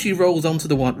 Before she rolls onto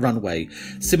the runway,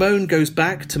 Simone goes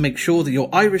back to make sure that your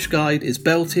Irish guide is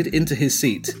belted into his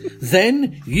seat.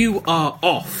 Then you are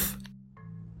off.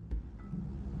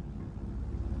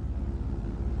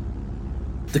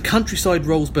 The countryside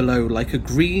rolls below like a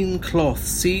green cloth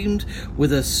seamed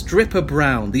with a strip of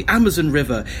brown, the Amazon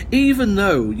River. Even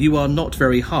though you are not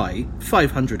very high,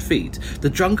 500 feet, the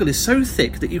jungle is so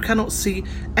thick that you cannot see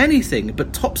anything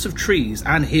but tops of trees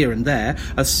and here and there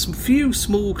a few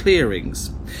small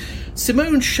clearings.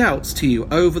 Simone shouts to you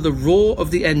over the roar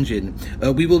of the engine.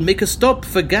 We will make a stop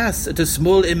for gas at a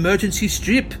small emergency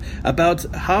strip about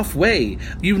halfway.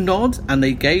 You nod and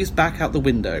they gaze back out the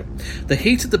window. The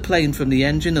heat of the plane from the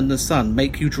engine and the sun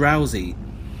make you drowsy.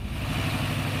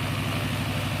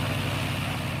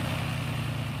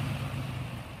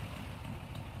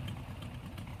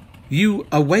 You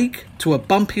awake to a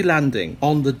bumpy landing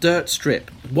on the dirt strip.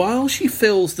 While she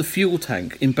fills the fuel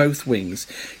tank in both wings,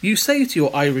 you say to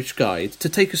your Irish guide to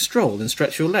take a stroll and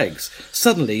stretch your legs.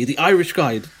 Suddenly, the Irish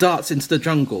guide darts into the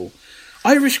jungle.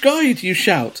 "Irish guide," you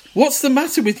shout. "What's the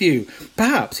matter with you?"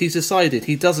 Perhaps he's decided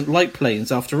he doesn't like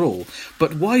planes after all.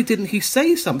 But why didn't he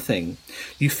say something?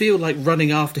 You feel like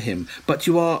running after him, but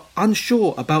you are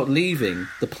unsure about leaving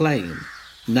the plane.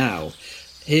 Now,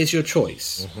 here's your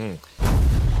choice.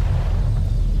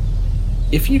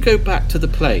 If you go back to the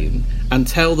plane and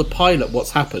tell the pilot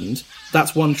what's happened,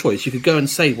 that's one choice. You could go and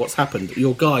say what's happened,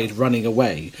 your guide running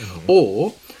away.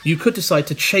 Or you could decide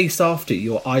to chase after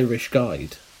your Irish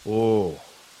guide. Oh,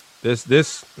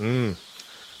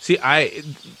 See,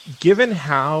 given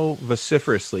how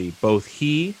vociferously both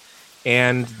he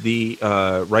and the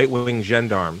right-wing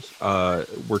gendarmes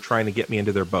were trying to get me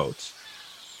into their boats,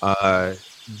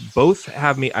 both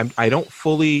have me. I don't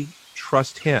fully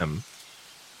trust him.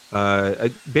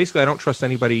 Basically, I don't trust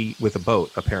anybody with a boat,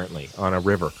 apparently, on a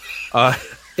river.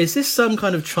 Is this some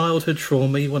kind of childhood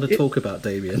trauma you want to talk about,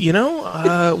 Damien? You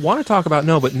know, want to talk about,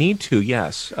 no, but need to,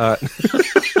 yes.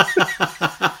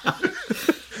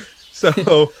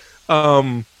 So,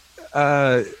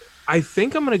 I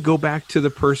think I'm going to go back to the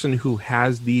person who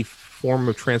has the form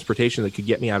of transportation that could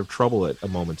get me out of trouble at a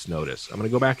moment's notice. I'm going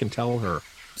to go back and tell her.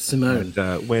 Simone.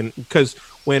 And, because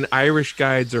when Irish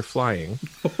guides are flying...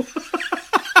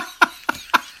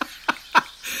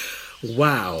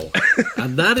 Wow.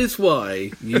 And that is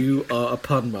why you are a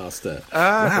pun master.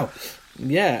 Wow.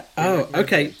 Yeah. Oh,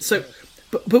 okay. So,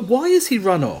 but why is he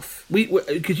run off?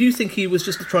 Could you think he was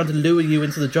just trying to lure you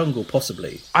into the jungle,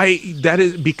 possibly?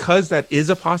 That is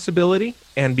a possibility,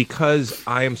 and because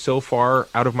I am so far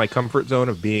out of my comfort zone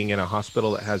of being in a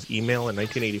hospital that has email in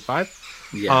 1985,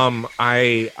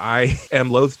 I am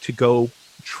loath to go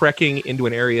trekking into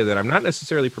an area that I'm not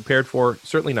necessarily prepared for,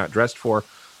 certainly not dressed for.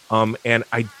 And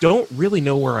I don't really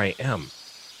know where I am.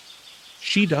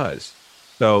 She does.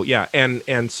 So, yeah.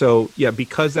 And so, yeah,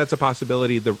 because that's a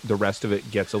possibility, the rest of it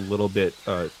gets a little bit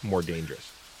more dangerous.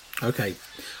 Okay.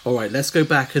 All right. Let's go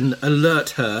back and alert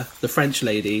her, the French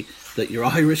lady, that your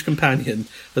Irish companion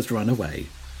has run away.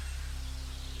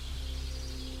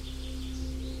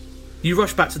 You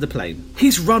rush back to the plane.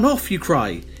 He's run off, you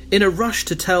cry, in a rush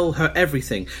to tell her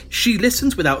everything. She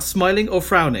listens without smiling or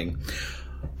frowning.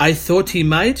 I thought he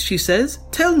might, she says.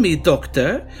 Tell me,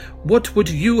 doctor, what would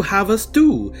you have us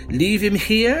do? Leave him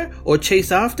here or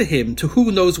chase after him to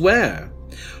who knows where?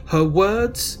 Her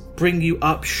words bring you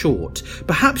up short.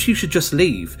 Perhaps you should just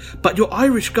leave, but your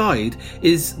Irish guide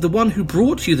is the one who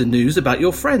brought you the news about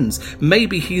your friends.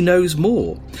 Maybe he knows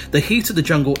more. The heat of the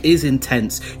jungle is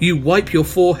intense. You wipe your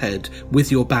forehead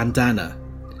with your bandana.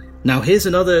 Now here's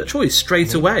another choice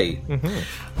straight away.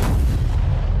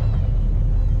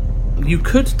 You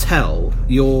could tell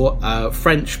your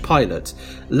French pilot,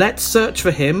 let's search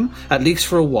for him, at least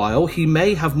for a while. He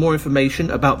may have more information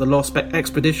about the lost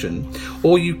expedition.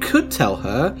 Or you could tell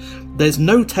her, there's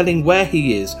no telling where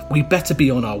he is. We better be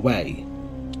on our way.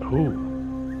 Oh,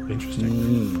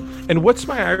 interesting. And what's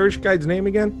my Irish guide's name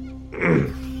again?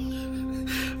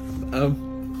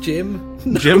 Jim?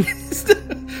 Jim?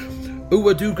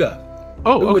 Uwaduga.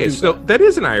 Oh, okay. Uwaduga. So that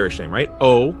is an Irish name, right?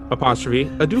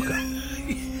 O''Aduka.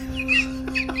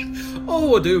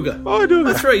 Owaduga. Owaduga.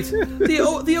 That's right. The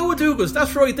Owadugas.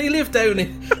 That's right. They live down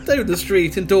the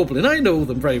street in Dublin. I know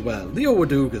them very well. The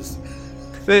Owadugas.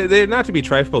 They're not to be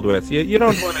trifled with. You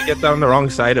don't want to get down the wrong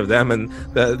side of them and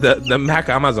the Mac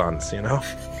Amazons, you know?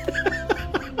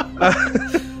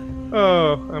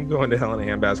 I'm going to hell in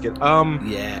a handbasket.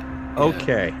 Yeah.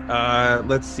 Okay.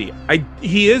 Let's see.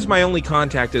 He is my only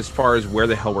contact as far as where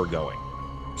the hell we're going.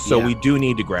 So we do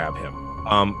need to grab him.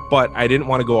 But I didn't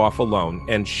want to go off alone,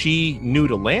 and she knew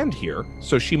to land here,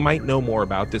 so she might know more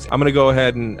about this. I'm going to go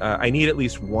ahead and I need at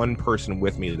least one person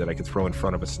with me that I can throw in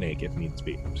front of a snake if needs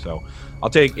be. So I'll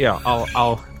take,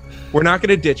 we're not going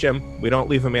to ditch him. We don't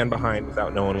leave a man behind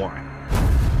without knowing why.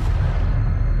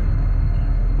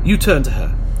 You turn to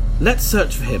her. Let's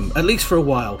search for him, at least for a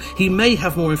while. He may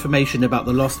have more information about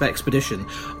the lost expedition.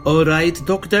 All right,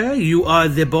 doctor, you are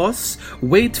the boss.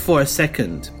 Wait for a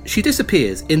second. She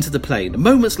disappears into the plane.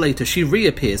 Moments later, she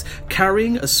reappears,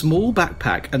 carrying a small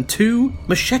backpack and 2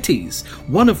 machetes,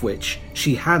 one of which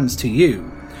she hands to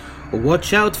you.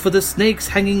 Watch out for the snakes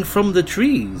hanging from the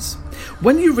trees.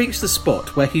 When you reach the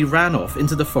spot where he ran off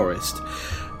into the forest,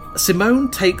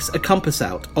 Simone takes a compass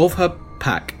out of her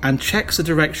pack and checks the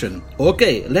direction.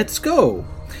 Okay, let's go.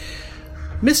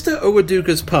 Mr.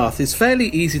 Owaduga's path is fairly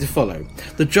easy to follow.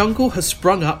 The jungle has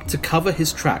sprung up to cover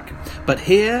his track, but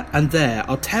here and there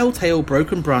are telltale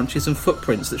broken branches and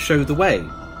footprints that show the way.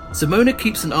 Simona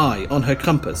keeps an eye on her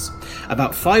compass.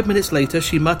 About 5 minutes later,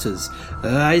 she mutters,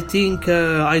 I think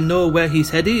I know where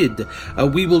he's headed.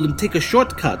 We will take a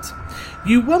shortcut.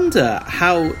 You wonder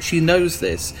how she knows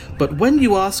this, but when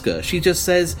you ask her, she just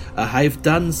says, I've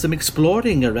done some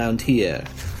exploring around here.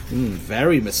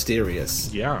 Very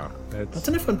mysterious. Yeah. I don't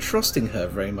know if I'm trusting her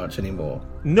very much anymore.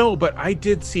 No, but I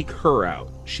did seek her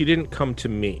out. She didn't come to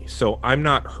me, so I'm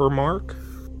not her mark.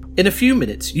 In a few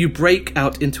minutes, you break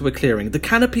out into a clearing. The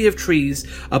canopy of trees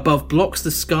above blocks the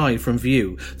sky from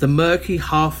view. The murky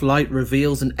half-light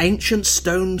reveals an ancient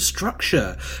stone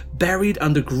structure buried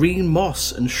under green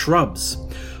moss and shrubs.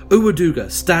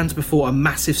 Uwaduga stands before a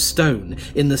massive stone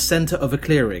in the centre of a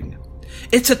clearing.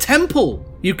 It's a temple,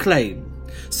 you claim.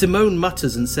 Simone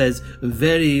mutters and says,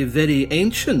 very, very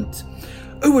ancient.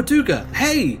 Uwaduga,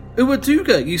 hey,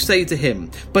 Uwaduga, you say to him,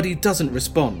 but he doesn't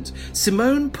respond.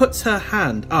 Simone puts her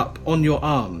hand up on your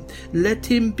arm. Let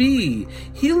him be.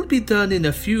 He'll be done in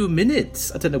a few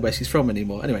minutes. I don't know where she's from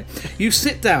anymore. Anyway, you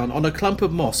sit down on a clump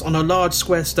of moss on a large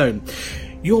square stone.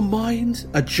 Your mind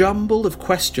a jumble of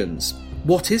questions.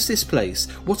 What is this place?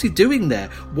 What's he doing there?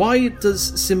 Why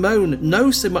does Simone know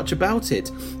so much about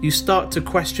it? You start to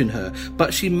question her,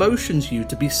 but she motions you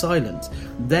to be silent,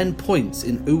 then points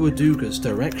in Uwaduga's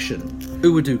direction.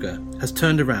 Uwaduga has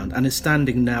turned around and is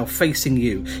standing now facing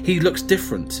you. He looks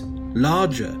different,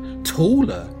 larger,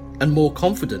 taller, and more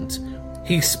confident.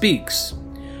 He speaks.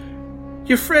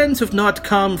 Your friends have not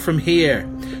come from here.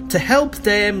 To help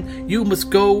them, you must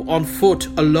go on foot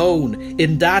alone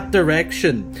in that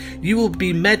direction. You will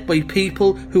be met by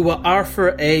people who will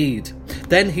offer aid.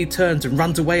 Then he turns and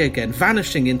runs away again,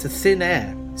 vanishing into thin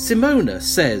air. Simona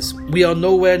says, we are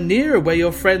nowhere near where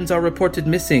your friends are reported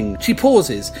missing. She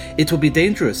pauses. It will be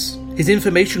dangerous. His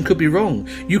information could be wrong.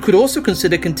 You could also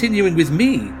consider continuing with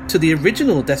me to the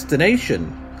original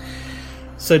destination.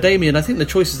 So, Damien, I think the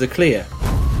choices are clear.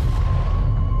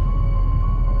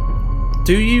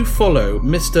 Do you follow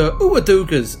Mr.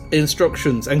 Uwaduga's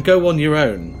instructions and go on your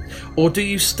own? Or do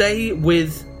you stay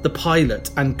with the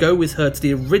pilot and go with her to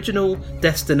the original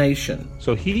destination?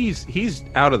 So he's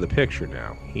out of the picture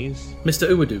now. He's Mr.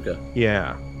 Uwaduga.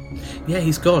 Yeah. Yeah,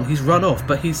 he's gone. He's run off.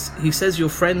 But he says your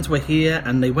friends were here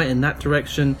and they went in that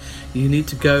direction. You need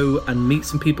to go and meet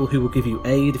some people who will give you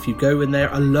aid if you go in there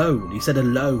alone. He said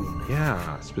alone.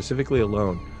 Yeah, specifically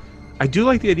alone. I do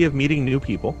like the idea of meeting new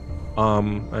people.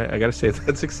 I got to say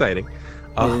that's exciting.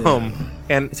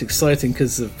 And it's exciting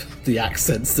because of the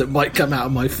accents that might come out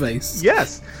of my face.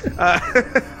 Yes.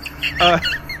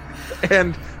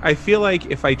 And I feel like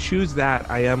if I choose that,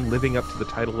 I am living up to the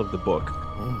title of the book.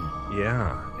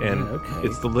 Yeah, and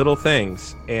it's the little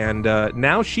things. And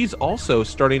now she's also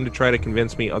starting to try to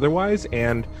convince me otherwise.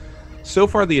 And so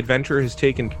far, the adventure has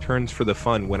taken turns for the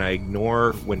fun when I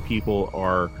ignore when people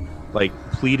are like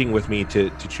pleading with me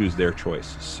to choose their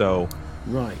choice. So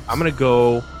I'm going to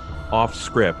go off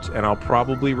script, and I'll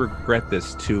probably regret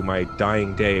this to my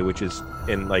dying day, which is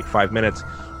in like 5 minutes.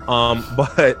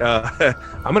 But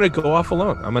I'm gonna go off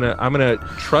alone. I'm gonna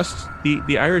trust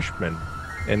the Irishman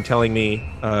and telling me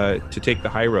to take the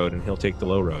high road and he'll take the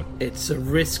low road. It's a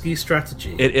risky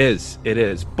strategy. It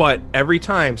is. But every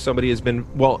time somebody has been,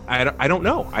 well, I don't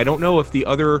know. I don't know if the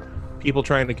other people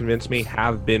trying to convince me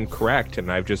have been correct,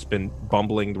 and I've just been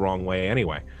bumbling the wrong way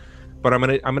anyway. But I'm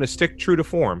gonna stick true to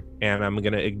form, and I'm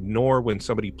gonna ignore when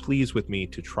somebody pleads with me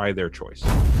to try their choice.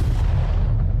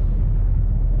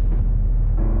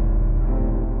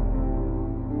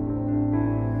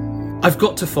 I've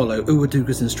got to follow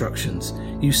Uwaduga's instructions.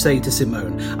 You say to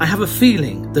Simone, I have a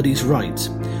feeling that he's right.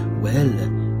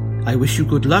 Well, I wish you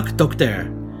good luck, Doctor.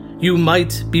 You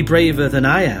might be braver than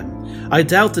I am. I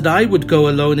doubt that I would go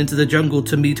alone into the jungle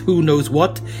to meet who knows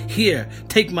what. Here,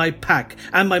 take my pack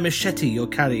and my machete you're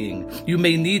carrying. You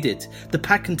may need it. The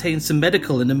pack contains some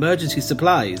medical and emergency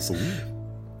supplies. Ooh.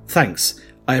 Thanks.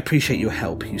 I appreciate your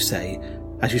help, you say,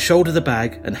 as you shoulder the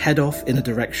bag and head off in the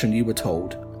direction you were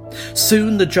told.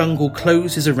 Soon the jungle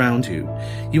closes around you.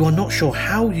 You are not sure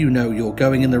how you know you're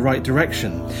going in the right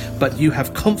direction, but you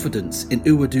have confidence in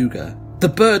Uwaduga. The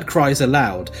bird cries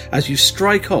aloud as you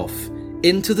strike off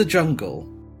into the jungle.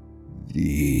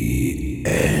 The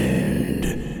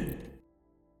end.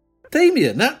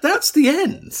 Damien, that's the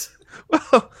end.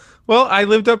 Well, I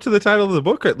lived up to the title of the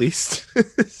book, at least.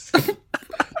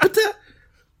 But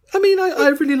I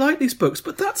really like these books,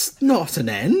 but that's not an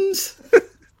end.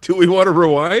 Do we want to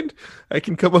rewind? I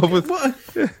can come up with... Well,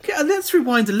 yeah, let's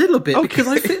rewind a little bit, because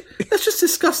let's just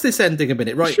discuss this ending a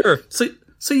minute, right? Sure.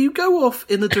 So you go off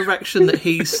in the direction that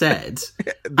he said,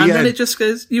 then it just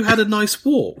goes, you had a nice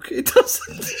walk. It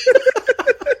doesn't...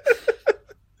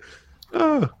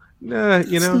 Oh, no,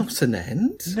 it's not an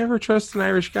end. Never trust an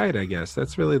Irish guide, I guess.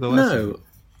 That's really the lesson. No.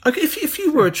 Okay, if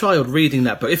you were a child reading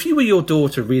that book, if you were your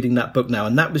daughter reading that book now,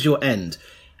 and that was your end...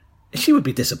 She would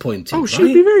be disappointed. Oh, she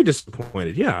would be very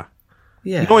disappointed, yeah.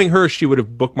 Yeah. Knowing her, she would have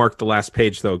bookmarked the last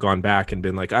page, though, gone back and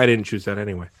been like, I didn't choose that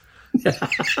anyway.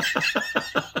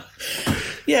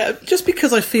 Yeah, just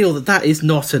because I feel that is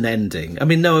not an ending. I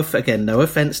mean, no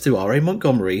offense to R.A.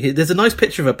 Montgomery. There's a nice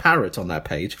picture of a parrot on that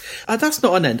page. That's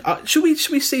not an end. Should we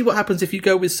see what happens if you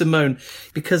go with Simone?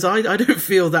 Because I don't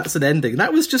feel that's an ending.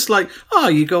 That was just like,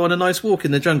 you go on a nice walk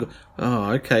in the jungle.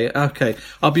 Oh, okay.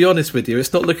 I'll be honest with you.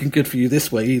 It's not looking good for you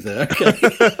this way either. Okay.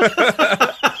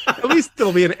 At least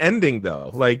there'll be an ending, though.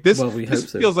 Like this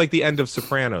feels like the end of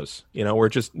Sopranos. We're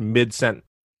just mid-sentence.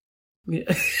 Yeah.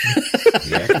 I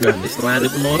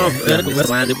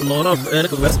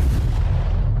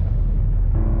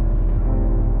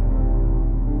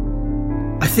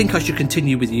think I should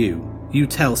continue with you. You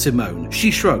tell Simone.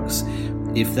 She shrugs.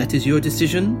 If that is your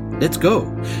decision, let's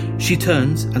go. She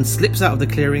turns and slips out of the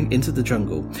clearing into the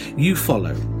jungle. You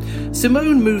follow.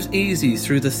 Simone moves easy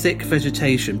through the thick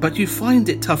vegetation, but you find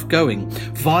it tough going.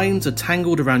 Vines are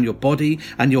tangled around your body,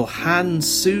 and your hands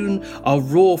soon are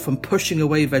raw from pushing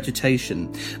away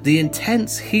vegetation. The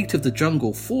intense heat of the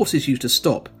jungle forces you to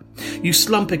stop. You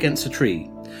slump against a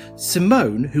tree.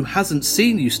 Simone, who hasn't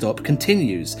seen you stop,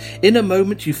 continues. In a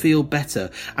moment you feel better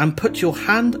and put your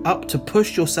hand up to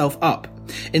push yourself up.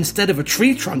 Instead of a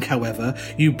tree trunk, however,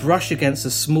 you brush against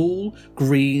a small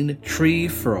green tree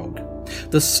frog.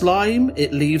 The slime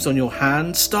it leaves on your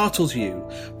hand startles you,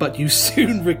 but you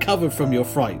soon recover from your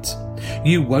fright.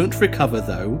 You won't recover,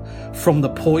 though, from the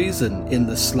poison in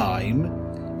the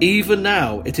slime. Even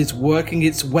now it is working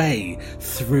its way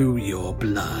through your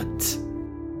blood.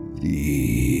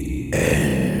 The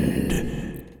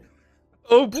end.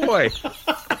 Oh boy.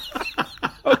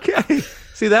 Okay.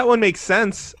 See, that one makes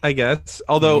sense, I guess.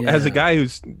 Although, as a guy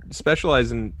who's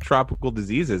specialized in tropical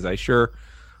diseases, I sure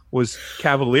was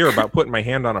cavalier about putting my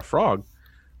hand on a frog.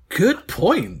 Good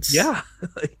point. Yeah.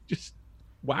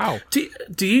 Wow.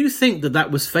 Do you think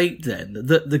that was fate then?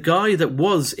 That the guy that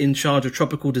was in charge of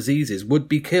tropical diseases would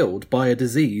be killed by a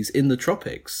disease in the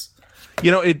tropics?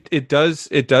 It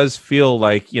does feel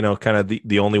like, kind of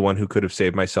the only one who could have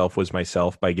saved myself was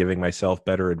myself by giving myself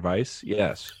better advice.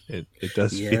 Yes, it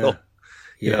does feel.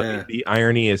 The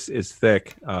irony is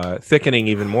thick, thickening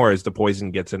even more as the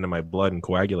poison gets into my blood and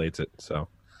coagulates it. So,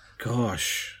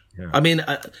 gosh. Yeah. I mean,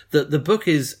 the book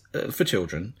is for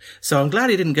children, so I'm glad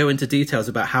he didn't go into details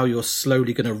about how you're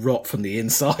slowly going to rot from the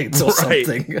insides or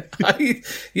something. I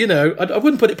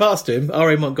wouldn't put it past him,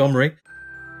 R.A. Montgomery.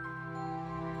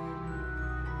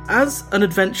 As an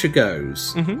adventure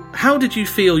goes, how did you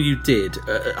feel you did?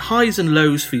 Highs and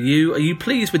lows for you? Are you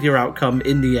pleased with your outcome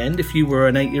in the end if you were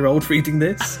an 8-year-old reading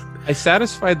this? I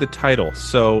satisfied the title,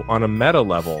 so on a meta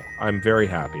level, I'm very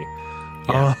happy.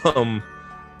 Yeah.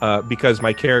 Because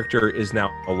my character is now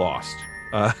lost.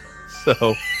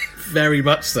 So very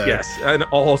much so. Yes, in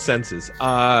all senses.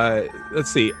 Let's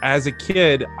see. As a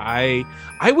kid, I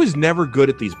was never good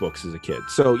at these books as a kid.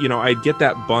 So, I'd get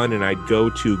that bun and I'd go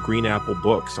to Green Apple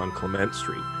Books on Clement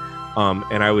Street.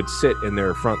 And I would sit in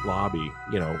their front lobby,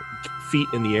 feet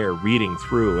in the air, reading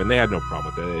through. And they had no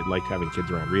problem with it. They liked having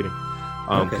kids around reading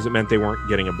because it meant they weren't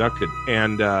getting abducted.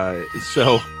 And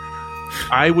so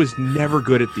I was never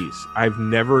good at these. I've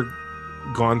never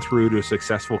gone through to a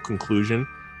successful conclusion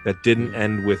that didn't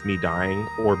end with me dying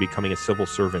or becoming a civil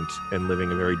servant and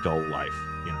living a very dull life.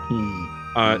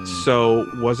 So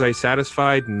was I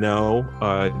satisfied? No.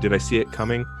 Did I see it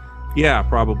coming? Yeah,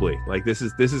 probably. Like this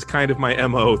is kind of my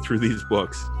MO through these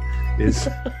books is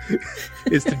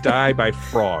to die by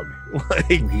frog.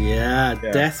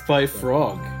 Death by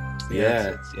frog.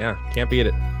 Can't beat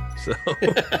it. So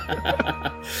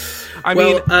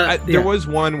there was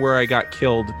one where I got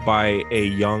killed by a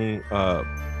young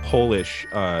Polish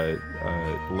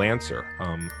lancer.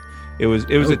 It was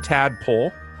a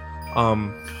tadpole.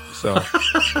 So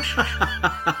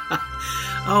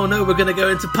oh no, we're gonna go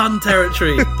into pun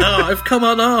territory. I've come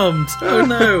unarmed. Oh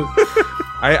no.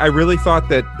 I really thought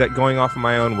that going off on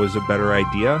my own was a better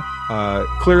idea.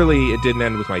 Clearly it didn't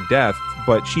end with my death,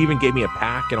 but she even gave me a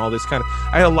pack and all this kind of,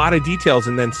 I had a lot of details,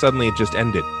 and then suddenly it just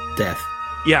ended. Death.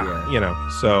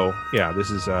 So this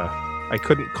is I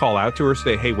couldn't call out to her,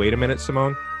 say, hey, wait a minute,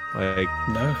 Simone. Like,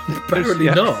 no, apparently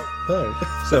not. No.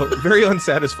 So very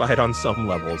unsatisfied on some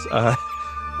levels.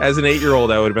 As an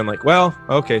 8-year-old, I would have been like, well,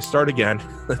 okay, start again.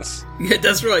 Yeah,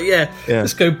 that's right. Yeah.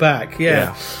 Let's go back.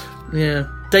 Yeah.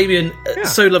 Damien,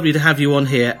 so lovely to have you on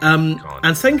here. And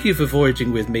thank you for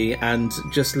voyaging with me and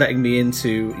just letting me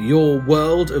into your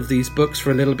world of these books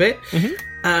for a little bit.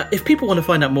 If people want to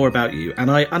find out more about you,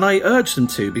 and I urge them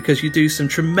to, because you do some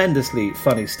tremendously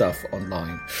funny stuff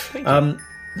online.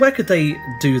 Where could they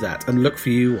do that and look for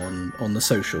you on the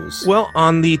socials? Well,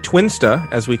 on the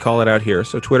Twinsta, as we call it out here,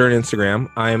 so Twitter and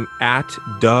Instagram, I'm at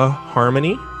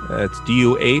DuhHarmony. It's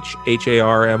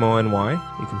DuhHarmony.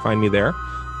 You can find me there.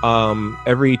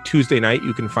 Every Tuesday night,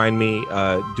 you can find me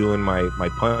doing my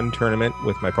pun tournament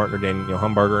with my partner Daniel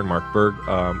Humbarger and Mark Berg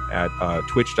at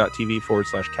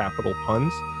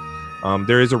twitch.tv/capitalpuns.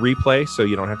 There is a replay, so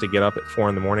you don't have to get up at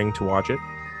 4 a.m. to watch it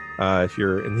if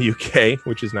you're in the UK,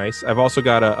 which is nice. I've also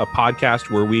got a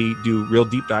podcast where we do real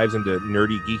deep dives into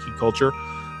nerdy, geeky culture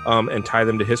and tie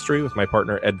them to history with my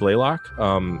partner Ed Blaylock,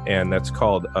 and that's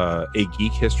called A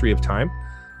Geek History of Time,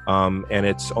 and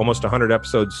it's almost 100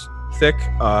 episodes thick.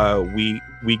 We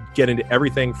get into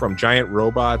everything from giant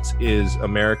robots is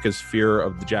America's fear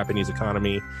of the Japanese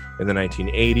economy in the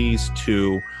 1980s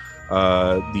to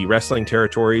the wrestling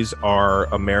territories are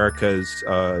America's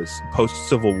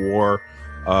post-Civil War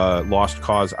lost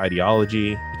cause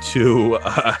ideology to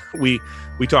we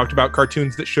talked about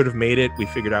cartoons that should have made it. We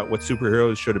figured out what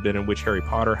superheroes should have been in which Harry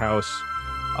Potter house.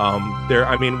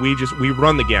 We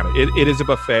run the gamut. It is a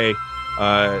buffet.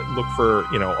 Look for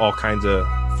all kinds of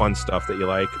fun stuff that you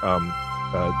like.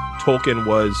 Tolkien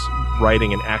was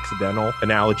writing an accidental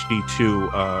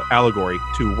allegory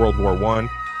to World War I.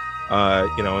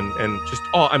 And just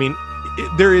all.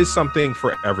 There is something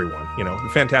for everyone. The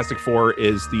Fantastic Four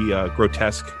is the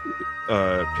grotesque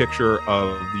picture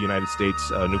of the United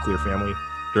States nuclear family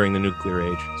during the nuclear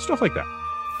age. Stuff like that.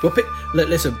 Well,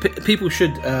 listen, people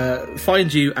should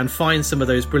find you and find some of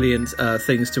those brilliant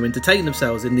things to entertain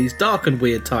themselves in these dark and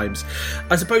weird times.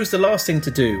 I suppose the last thing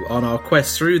to do on our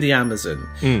quest through the Amazon,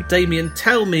 Damien,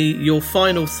 tell me your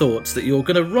final thoughts that you're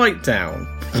going to write down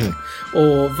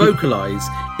or vocalise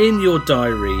in your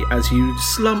diary as you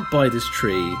slump by this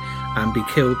tree and be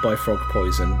killed by frog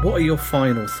poison. What are your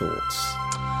final thoughts?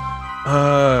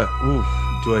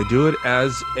 Do I do it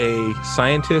as a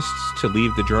scientist to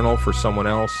leave the journal for someone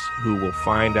else who will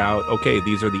find out, okay,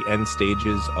 these are the end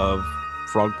stages of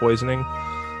frog poisoning?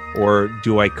 Or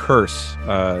do I curse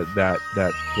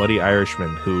that bloody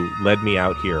Irishman who led me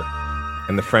out here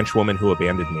and the French woman who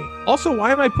abandoned me? Also,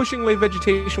 why am I pushing away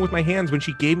vegetation with my hands when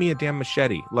she gave me a damn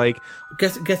machete? Like,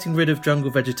 getting rid of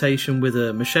jungle vegetation with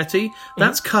a machete,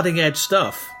 that's cutting edge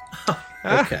stuff.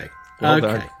 Okay. Well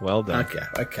done.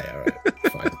 Okay, all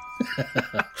right. Fine.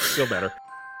 Feel better.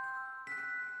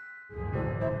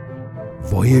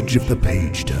 Voyage of the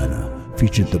Page Turner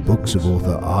featured the books of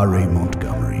author R.A.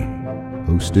 Montgomery,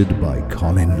 hosted by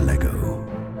Colin Lego,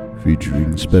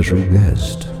 featuring special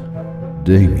guest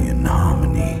Damien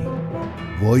Harmony,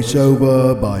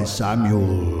 voiceover by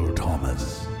Samuel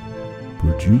Thomas,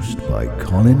 produced by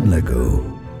Colin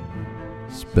Lego.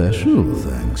 Special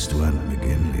thanks to Ant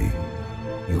McGinley.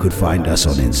 You could find us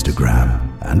on Instagram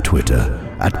and Twitter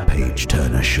at Page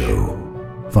Turner Show.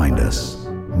 Find us,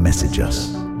 message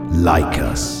us, like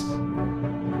us.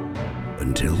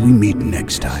 Until we meet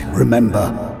next time, remember,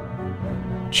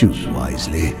 choose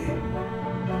wisely.